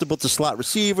susceptible to slot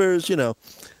receivers,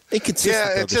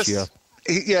 inconsistent this year.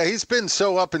 He's been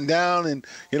so up and down, and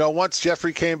once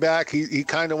Jeffrey came back, he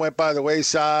kind of went by the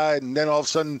wayside, and then all of a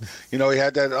sudden, he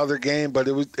had that other game, but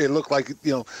it looked like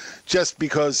just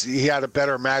because he had a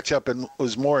better matchup and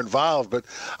was more involved. But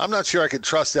I'm not sure I could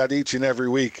trust that each and every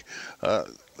week.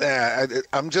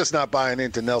 I'm just not buying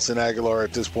into Nelson Aguilar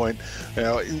at this point.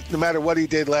 No matter what he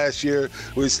did last year,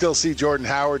 we still see Jordan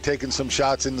Howard taking some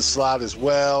shots in the slot as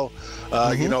well.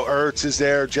 Ertz is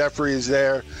there, Jeffrey is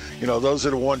there. Those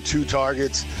are the 1-2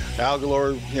 targets.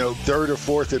 Aguilar, 3rd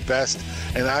or 4th at best,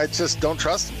 and I just don't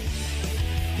trust him.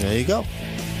 There you go.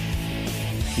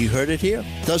 You heard it here.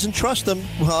 Doesn't trust him.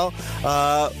 Well,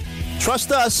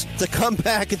 trust us to come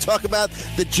back and talk about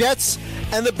the Jets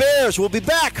and the Bears. We'll be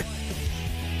back.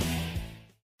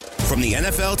 From the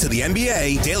NFL to the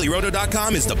NBA,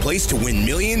 DailyRoto.com is the place to win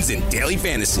millions in daily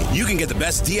fantasy. You can get the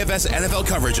best DFS NFL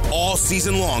coverage all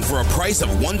season long for a price of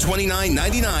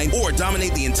 $129.99 or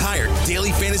dominate the entire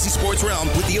daily fantasy sports realm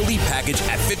with the Elite Package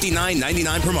at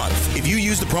 $59.99 per month. If you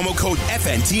use the promo code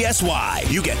FNTSY,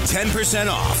 you get 10%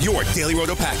 off your Daily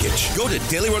Roto package. Go to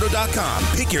DailyRoto.com,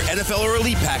 pick your NFL or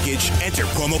Elite Package, enter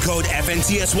promo code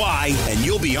FNTSY, and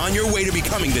you'll be on your way to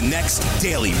becoming the next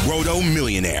Daily Roto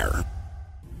millionaire.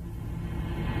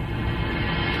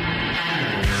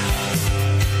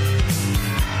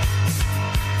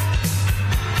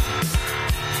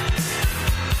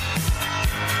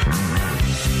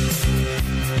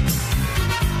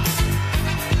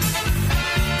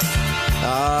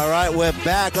 All right, we're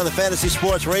back on the Fantasy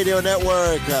Sports Radio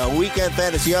Network. Weekend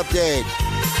Fantasy Update.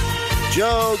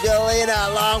 Joe Galena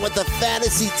along with the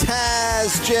Fantasy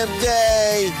Taz, Jim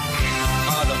Day,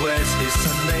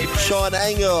 Sean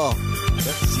Engel,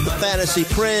 the Fantasy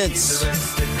Prince.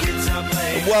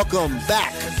 Welcome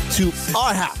back to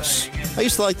our house. I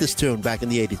used to like this tune back in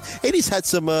the 80s. 80s had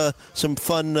some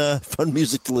fun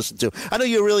music to listen to. I know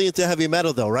you're really into heavy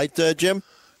metal, though, right, Jim?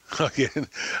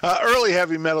 Early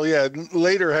heavy metal, yeah.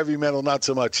 Later heavy metal, not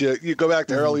so much. You go back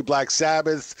to early Black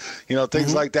Sabbath,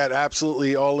 things like that.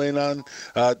 Absolutely all in on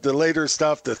the later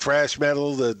stuff, the thrash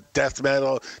metal, the death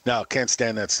metal. No, can't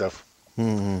stand that stuff.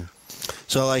 Mm-hmm.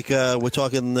 So, we're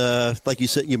talking, like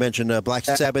you mentioned, Black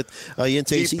Sabbath. Are you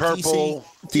into Deep AC/DC? Purple.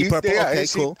 Deep Purple, yeah, okay,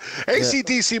 cool.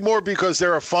 AC/DC more because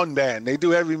they're a fun band. They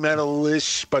do heavy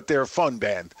metal-ish, but they're a fun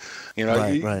band.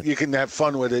 Right. You can have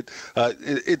fun with it.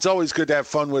 It's always good to have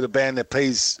fun with a band that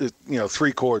plays,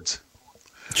 3 chords.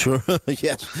 Sure,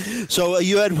 yes. So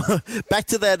you had, back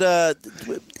to that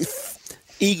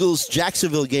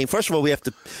Eagles-Jacksonville game. First of all, we have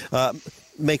to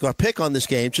make our pick on this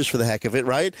game just for the heck of it,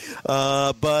 right?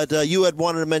 But you had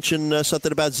wanted to mention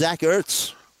something about Zach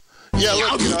Ertz. Yeah,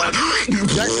 look,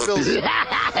 Jacksonville's...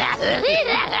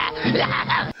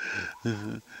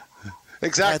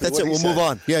 Exactly. That's it. We'll move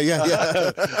on. Yeah.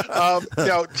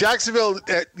 Jacksonville,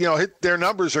 their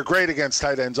numbers are great against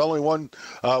tight ends. Only one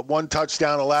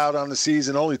touchdown allowed on the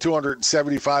season, only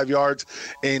 275 yards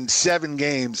in 7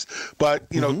 games. But,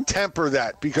 temper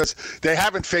that because they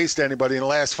haven't faced anybody in the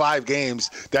last 5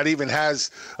 games that even has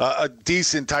a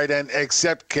decent tight end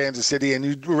except Kansas City. And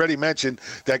you already mentioned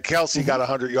that Kelce got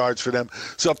 100 yards for them.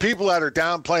 So people that are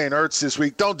downplaying Ertz this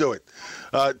week, don't do it.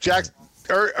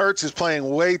 Ertz is playing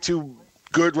way too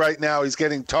good right now. He's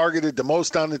getting targeted the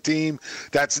most on the team.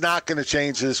 That's not going to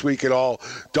change this week at all.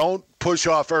 Don't push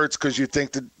off Ertz because you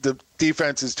think the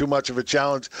defense is too much of a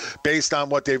challenge based on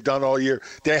what they've done all year.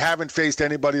 They haven't faced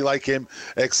anybody like him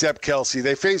except Kelce.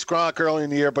 They faced Gronk early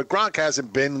in the year, but Gronk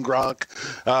hasn't been Gronk.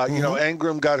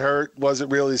 Ingram got hurt. Wasn't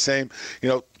really the same.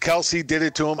 Kelce did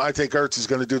it to him. I think Ertz is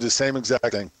going to do the same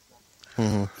exact thing.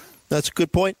 Mm-hmm. That's a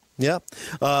good point. Yeah.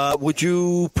 Would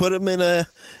you put him in a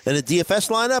DFS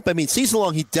lineup? I mean, season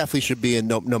long, he definitely should be in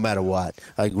no matter what.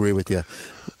 I agree with you.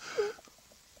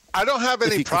 I don't have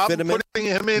any problem putting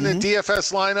him in a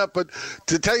DFS lineup, but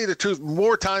to tell you the truth,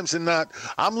 more times than not,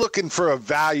 I'm looking for a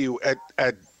value at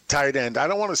tight end. I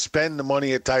don't want to spend the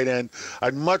money at tight end.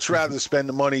 I'd much rather spend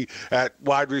the money at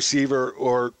wide receiver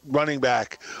or running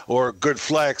back or good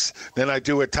flex than I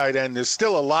do at tight end. There's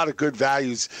still a lot of good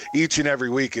values each and every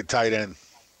week at tight end.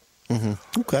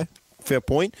 Okay. Fair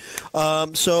point.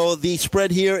 So the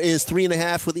spread here is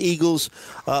 3.5 with the Eagles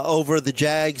over the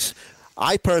Jags.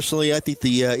 I think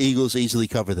the Eagles easily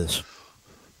cover this.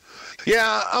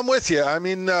 Yeah, I'm with you. I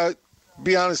mean,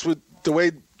 be honest with the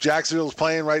way Jacksonville's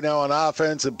playing right now on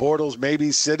offense, and Bortles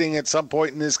maybe sitting at some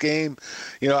point in this game.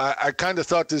 I kind of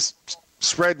thought this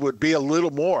spread would be a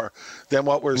little more than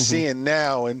what we're seeing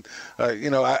now. And,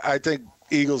 I think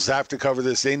Eagles have to cover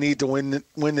this. They need to win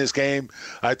this game.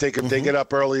 I think if they get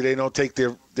up early, they don't take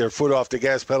their foot off the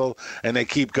gas pedal and they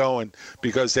keep going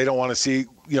because they don't want to see,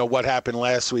 what happened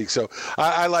last week. So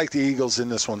I like the Eagles in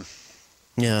this one.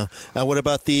 Yeah. What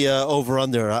about the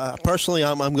over-under? Personally,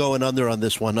 I'm going under on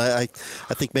this one. I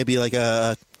think maybe like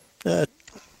a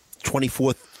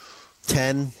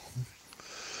 24-10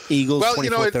 Eagles,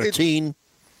 24-13.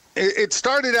 It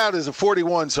started out as a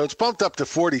 41, so it's bumped up to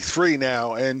 43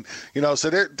 now. And, so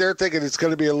they're thinking it's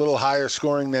going to be a little higher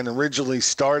scoring than originally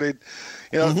started.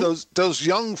 Those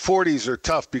young 40s are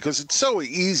tough because it's so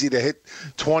easy to hit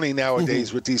 20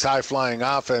 nowadays with these high-flying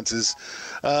offenses.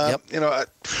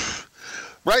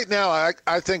 Right now,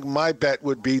 I think my bet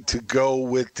would be to go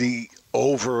with the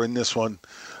over in this one.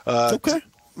 Okay.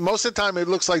 Most of the time, it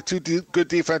looks like two good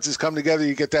defenses come together.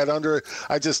 You get that under.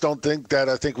 I just don't think that.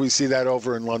 I think we see that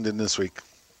over in London this week.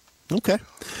 Okay.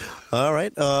 All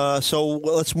right. So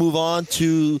let's move on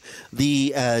to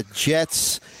the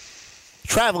Jets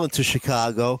traveling to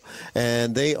Chicago,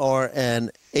 and they are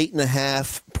an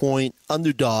 8.5-point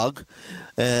underdog.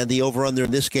 And the over-under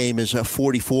in this game is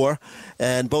 44.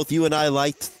 And both you and I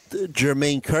liked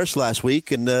Jermaine Kearse last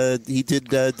week, and he did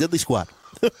diddly squat.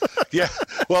 Yeah,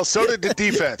 well, so did the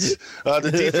defense. The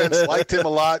defense liked him a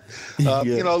lot.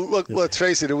 Look, let's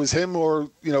face it, it was him or,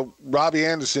 Robbie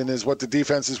Anderson is what the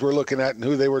defenses were looking at and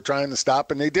who they were trying to stop,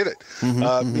 and they did it.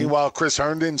 Meanwhile, Chris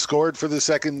Herndon scored for the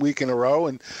second week in a row,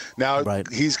 and now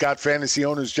he's got fantasy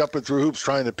owners jumping through hoops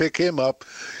trying to pick him up.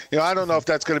 I don't know if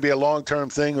that's going to be a long-term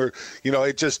thing or,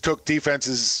 it just took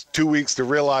defenses 2 weeks to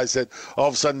realize that all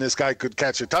of a sudden this guy could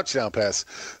catch a touchdown pass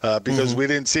because we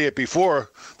didn't see it before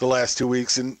the last 2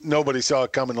 weeks, and nobody saw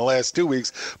it coming the last 2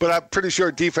 weeks. But I'm pretty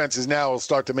sure defenses now will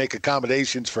start to make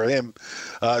accommodations for him,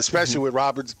 especially with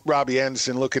Robbie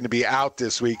Anderson looking to be out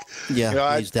this week.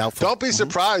 Yeah, he's doubtful. Don't be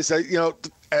surprised that,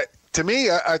 to me,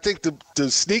 I think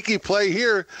the sneaky play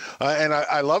here, and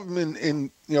I love him in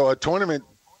a tournament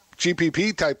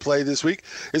GPP type play this week,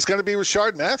 is going to be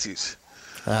Rashard Matthews.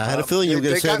 I had a feeling you were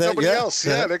going to say that. They got nobody else.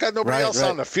 Yeah, they got nobody else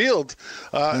on the field.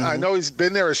 I know he's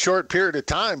been there a short period of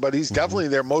time, but he's definitely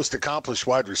their most accomplished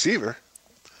wide receiver.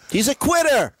 He's a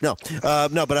quitter. No,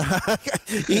 but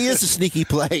he is a sneaky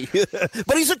play.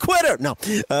 But he's a quitter. No.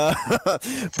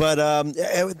 But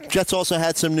Jets also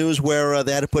had some news where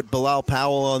they had to put Bilal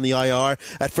Powell on the IR.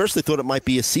 At first, they thought it might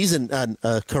be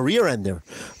a career ender.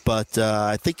 But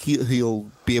I think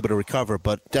he'll be able to recover,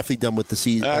 but definitely done with the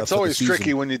season. It's always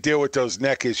tricky when you deal with those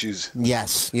neck issues.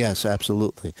 Yes,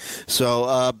 absolutely.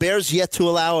 So Bears yet to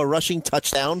allow a rushing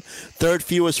touchdown, third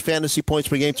fewest fantasy points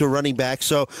per game to a running back.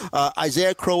 So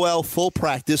Isaiah Crowell, full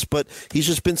practice, but he's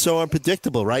just been so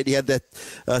unpredictable, right? He had that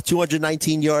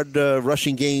 219-yard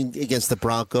rushing game against the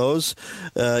Broncos.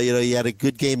 He had a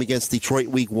good game against Detroit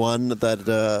week 1, that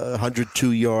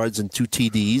 102 yards and 2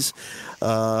 TDs.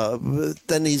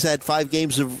 Then he's had 5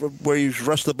 games where he's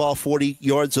rushed the ball 40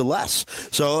 yards or less.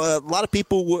 So a lot of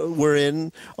people were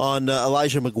in on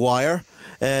Elijah McGuire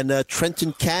and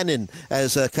Trenton Cannon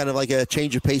as kind of like a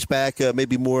change of pace back,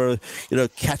 maybe more,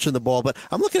 catching the ball. But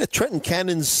I'm looking at Trenton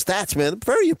Cannon's stats, man.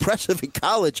 Very impressive in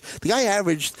college. The guy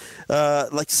averaged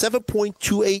like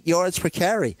 7.28 yards per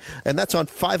carry, and that's on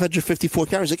 554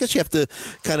 carries. I guess you have to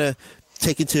kind of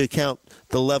take into account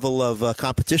the level of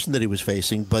competition that he was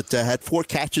facing, but had 4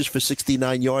 catches for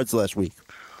 69 yards last week.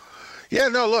 Yeah,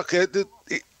 no, look,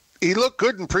 he looked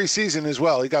good in preseason as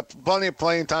well. He got plenty of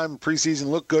playing time in preseason,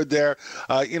 looked good there.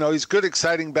 He's good,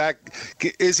 exciting back.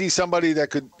 Is he somebody that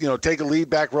could, take a lead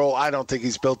back role? I don't think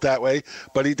he's built that way,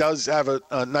 but he does have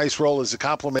a nice role as a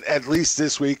complement, at least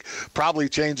this week. Probably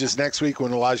changes next week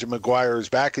when Elijah McGuire is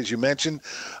back, as you mentioned.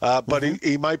 But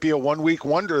he might be a 1 week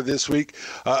wonder this week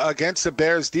against the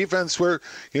Bears defense where,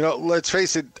 let's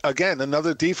face it, again,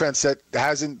 another defense that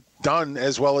hasn't done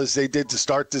as well as they did to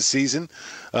start this season.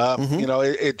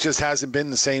 It just hasn't been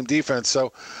the same defense.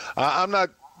 So I'm not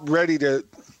ready to,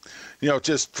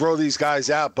 just throw these guys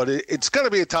out. But it's going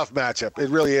to be a tough matchup. It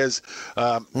really is.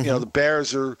 The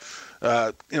Bears are,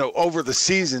 over the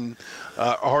season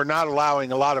are not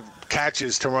allowing a lot of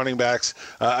catches to running backs.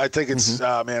 I think it's,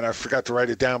 I forgot to write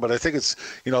it down, but I think it's,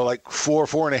 like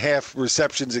 4.5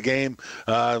 receptions a game,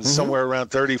 somewhere around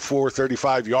 34,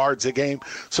 35 yards a game.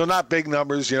 So not big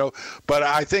numbers, but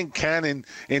I think Cannon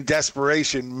in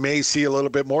desperation may see a little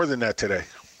bit more than that today.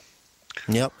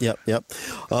 Yep.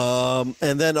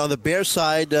 And then on the Bears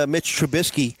side, Mitch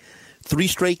Trubisky, 3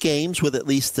 straight games with at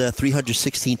least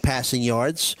 316 passing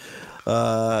yards.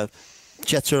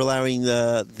 Jets are allowing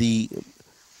the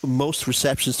most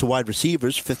receptions to wide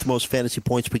receivers, 5th most fantasy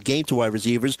points per game to wide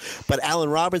receivers. But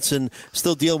Allen Robinson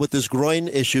still dealing with this groin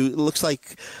issue. It looks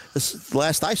like,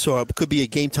 last I saw, it could be a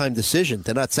game-time decision.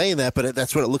 They're not saying that, but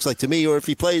that's what it looks like to me. Or if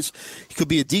he plays, he could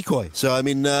be a decoy. So,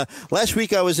 last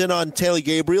week I was in on Taylor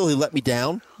Gabriel. He let me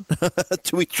down.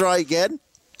 Do we try again?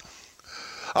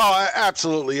 Oh,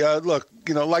 absolutely. Look,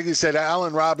 like you said,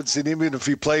 Allen Robinson, even if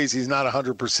he plays, he's not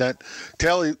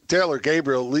 100%. Taylor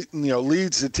Gabriel,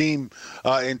 leads the team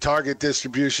in target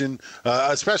distribution,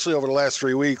 especially over the last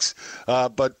 3 weeks.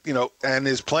 But and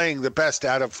is playing the best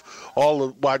out of all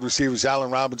the wide receivers,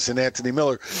 Allen Robinson, Anthony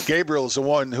Miller. Gabriel is the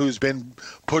one who's been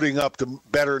putting up the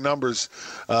better numbers,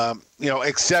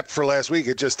 except for last week.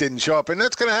 It just didn't show up. And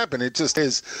that's going to happen. It just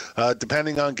is,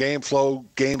 depending on game flow,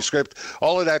 game script.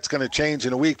 All of that's going to change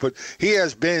in a week. But he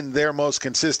has been their most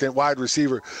consistent wide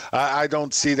receiver. I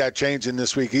don't see that changing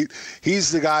this week.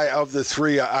 He's the guy of the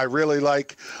 3 I really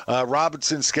like.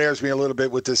 Robinson scares me a little bit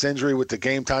with this injury, with the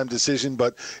game time decision.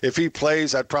 But if he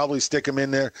plays, I'd probably stick him in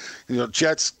there.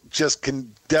 Jets just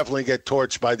can definitely get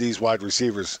torched by these wide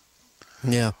receivers.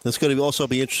 Yeah, that's going to also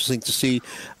be interesting to see.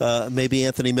 Maybe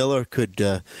Anthony Miller could,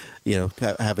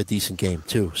 have a decent game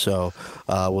too. So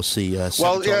we'll see.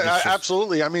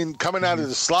 Absolutely. I mean, coming out of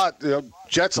the slot,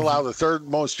 Jets allow the 3rd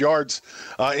most yards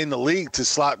in the league to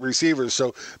slot receivers.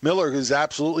 So Miller is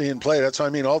absolutely in play. That's what I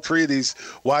mean. All 3 of these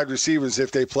wide receivers,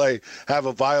 if they play, have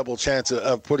a viable chance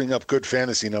of putting up good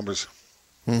fantasy numbers.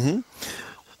 And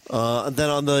then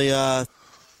on the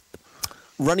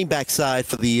running back side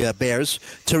for the Bears,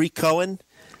 Tariq Cohen,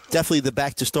 definitely the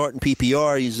back to start in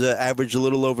PPR. He's averaged a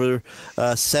little over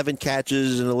 7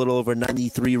 catches and a little over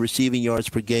 93 receiving yards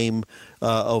per game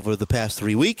over the past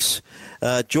 3 weeks.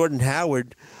 Jordan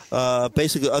Howard,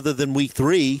 basically other than week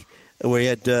 3, where he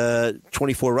had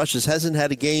 24 rushes, hasn't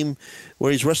had a game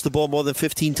where he's rushed the ball more than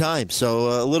 15 times.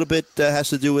 So a little bit has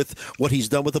to do with what he's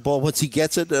done with the ball once he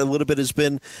gets it. A little bit has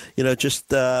been, just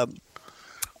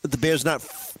the Bears not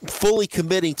fully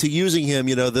committing to using him,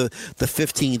 the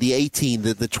 15, the 18,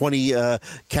 the 20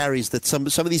 carries that some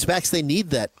of these backs, they need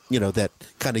that, that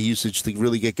kind of usage to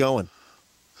really get going.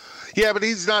 Yeah, but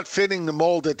he's not fitting the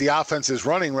mold that the offense is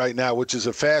running right now, which is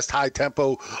a fast,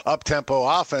 high-tempo,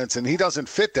 up-tempo offense, and he doesn't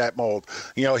fit that mold.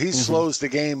 He slows the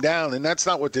game down, and that's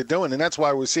not what they're doing, and that's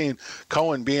why we're seeing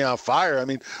Cohen being on fire. I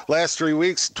mean, last 3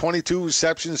 weeks, 22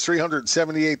 receptions,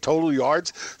 378 total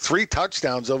yards, 3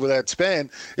 touchdowns over that span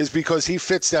is because he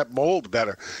fits that mold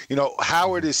better.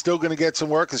 Howard is still going to get some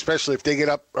work, especially if they get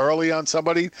up early on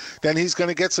somebody, then he's going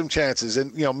to get some chances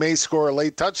and, may score a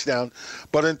late touchdown.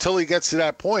 But until he gets to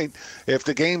that point, if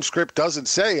the game script doesn't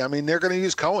say, they're going to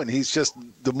use Cohen. He's just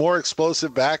the more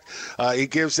explosive back. He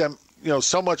gives them,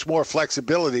 so much more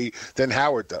flexibility than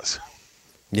Howard does.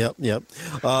 Yep.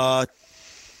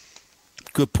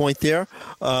 Good point there.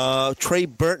 Trey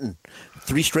Burton,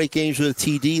 3 straight games with a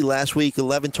TD. Last week,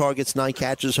 11 targets, 9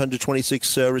 catches,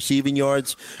 126 receiving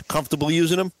yards. Comfortable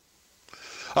using him?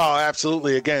 Oh,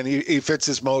 absolutely. Again, he fits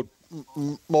his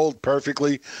mold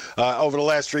perfectly over the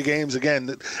last 3 games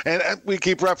again, and we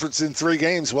keep referencing 3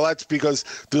 games. Well, that's because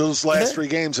those last 3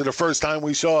 games are the first time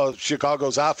we saw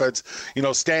Chicago's offense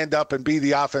stand up and be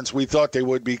the offense we thought they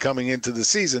would be coming into the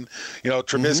season.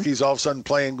 Trubisky's all of a sudden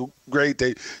playing great.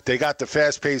 They got the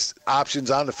fast-paced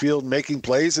options on the field making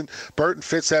plays, and Burton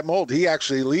fits that mold. He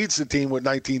actually leads the team with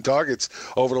 19 targets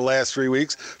over the last 3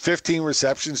 weeks, 15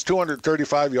 receptions,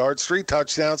 235 yards, 3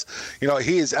 touchdowns.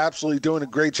 He is absolutely doing a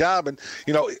great job. And,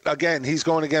 again, he's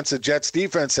going against a Jets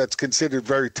defense that's considered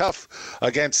very tough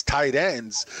against tight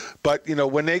ends. But,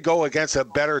 when they go against a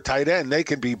better tight end, they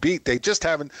can be beat. They just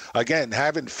haven't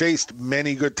faced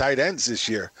many good tight ends this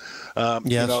year.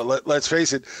 Yes. Let's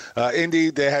face it.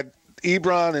 Indeed, they had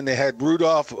Ebron and they had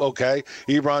Rudolph. Okay,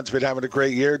 Ebron's been having a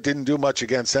great year. Didn't do much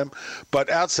against them.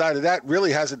 But outside of that,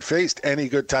 really hasn't faced any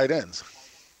good tight ends.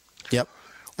 Yep.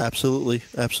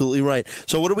 Absolutely right.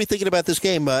 So what are we thinking about this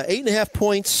game? 8.5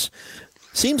 points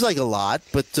seems like a lot,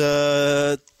 but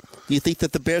do you think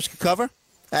that the Bears could cover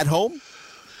at home?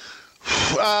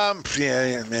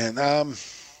 Yeah, man.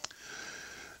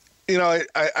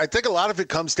 I think a lot of it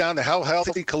comes down to how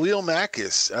healthy Khalil Mack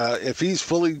is. If he's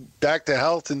fully back to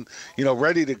health and,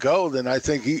 ready to go, then I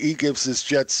think he gives this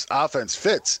Jets offense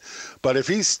fits. But if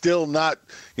he's still not,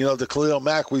 the Khalil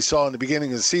Mack we saw in the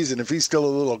beginning of the season, if he's still a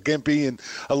little gimpy and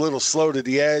a little slow to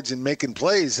the edge and making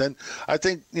plays, then I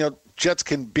think, Jets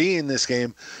can be in this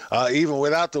game, even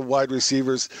without the wide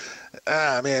receivers.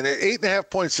 Man, 8.5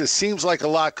 points just seems like a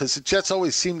lot because the Jets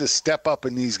always seem to step up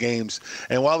in these games.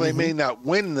 And while they may not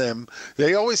win them,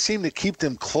 they always seem to keep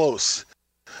them close.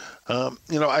 I'm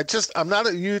not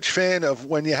a huge fan of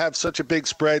when you have such a big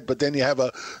spread, but then you have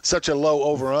such a low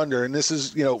over-under. And this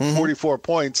is, 44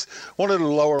 points, one of the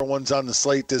lower ones on the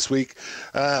slate this week.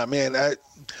 Man,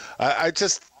 I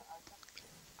just...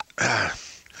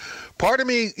 part of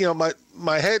me,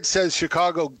 my head says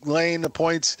Chicago laying the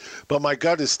points, but my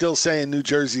gut is still saying New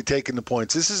Jersey taking the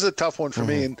points. This is a tough one for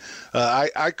me, and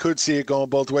I could see it going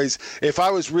both ways. If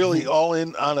I was really all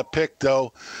in on a pick,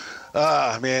 though,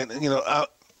 man,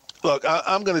 look,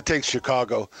 I'm going to take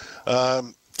Chicago.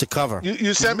 To cover.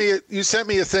 You sent me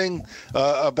a thing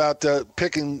about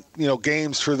picking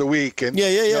games for the week, and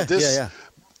yeah.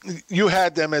 You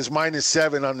had them as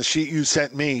 -7 on the sheet you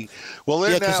sent me. Well,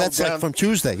 they're because that's down, like from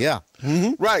Tuesday,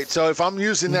 Right. So if I'm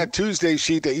using that Tuesday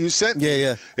sheet that you sent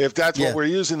me, if that's what we're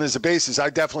using as a basis,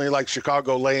 I definitely like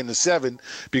Chicago laying the 7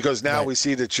 because now we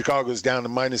see that Chicago's down to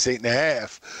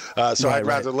 -8.5. So I'd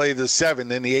rather lay the 7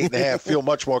 than the 8.5. Feel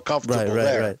much more comfortable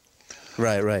there.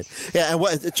 Right. Yeah,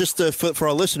 and just for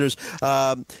our listeners,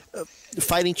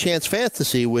 Fighting Chance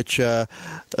Fantasy, which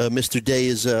Mr. Day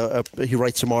is, he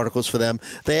writes some articles for them.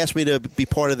 They asked me to be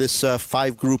part of this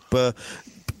 5-group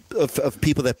of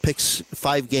people that picks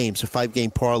 5 games, a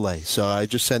 5-game parlay. So I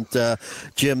just sent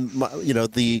Jim,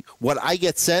 what I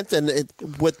get sent, and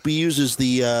what we use is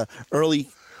the early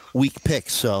week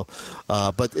picks. So,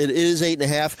 but it is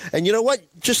 8.5, and you know what?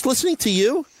 Just listening to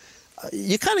you.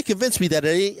 You kind of convinced me that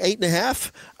at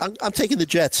 8.5, I'm taking the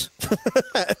Jets.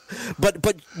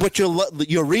 but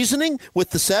your reasoning with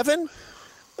the 7,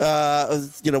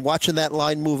 watching that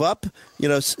line move up,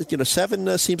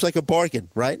 7 seems like a bargain,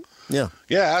 right? Yeah.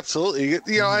 Yeah, absolutely.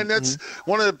 And that's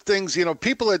one of the things,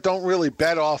 people that don't really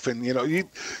bet often, you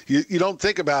don't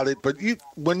think about it, but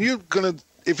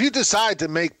if you decide to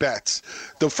make bets,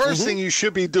 the first thing you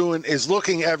should be doing is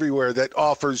looking everywhere that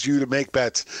offers you to make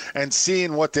bets and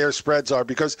seeing what their spreads are,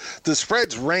 because the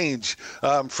spreads range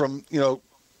from,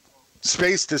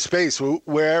 space to space,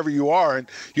 wherever you are. And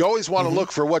you always want to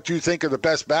look for what you think are the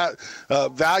best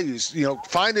values.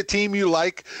 Find a team you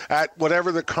like at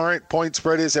whatever the current point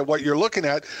spread is at what you're looking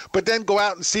at, but then go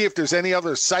out and see if there's any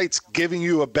other sites giving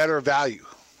you a better value.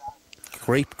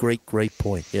 Great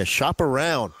point. Yeah, shop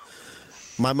around.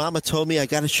 My mama told me I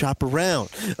got to shop around.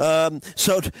 Why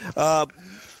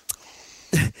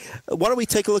don't we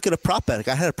take a look at a prop bet?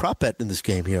 I had a prop bet in this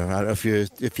game here. I don't know if you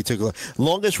took a look.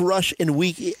 Longest rush in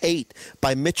Week 8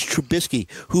 by Mitch Trubisky,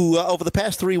 who over the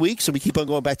past 3 weeks, and we keep on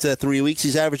going back to that 3 weeks,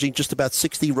 he's averaging just about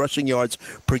 60 rushing yards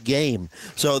per game.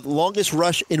 So the longest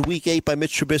rush in Week 8 by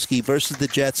Mitch Trubisky versus the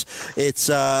Jets. It's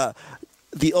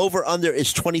the over-under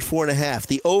is 24.5.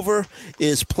 The over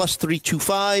is plus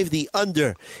 325. The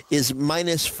under is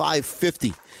minus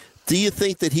 550. Do you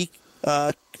think that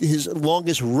his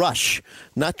longest rush,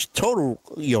 not total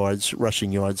yards,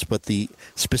 rushing yards, but the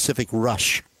specific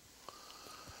rush?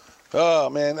 Oh,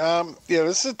 man.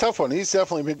 This is a tough one. He's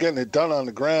definitely been getting it done on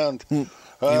the ground. He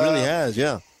really has,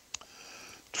 yeah.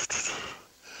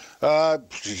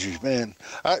 Man,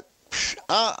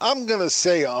 I'm going to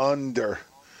say under.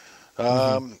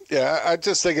 I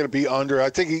just think it'll be under.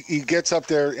 I think he gets up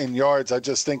there in yards. I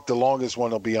just think the longest one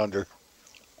will be under.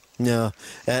 Yeah,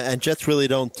 and Jets really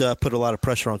don't put a lot of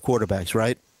pressure on quarterbacks,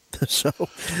 right?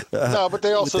 No, but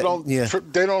they also don't. Yeah.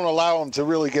 They don't allow them to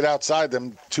really get outside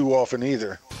them too often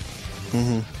either.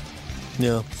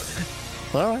 Yeah.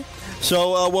 All right.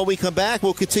 So when we come back,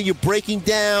 we'll continue breaking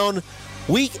down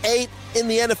Week 8 in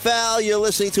the NFL. You're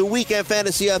listening to Weekend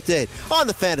Fantasy Update on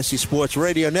the Fantasy Sports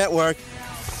Radio Network.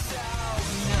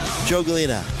 Joe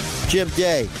Galena, Jim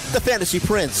Day, the Fantasy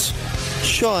Prince,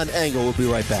 Sean Engel will be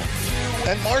right back.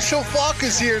 And Marshall Faulk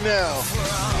is here now.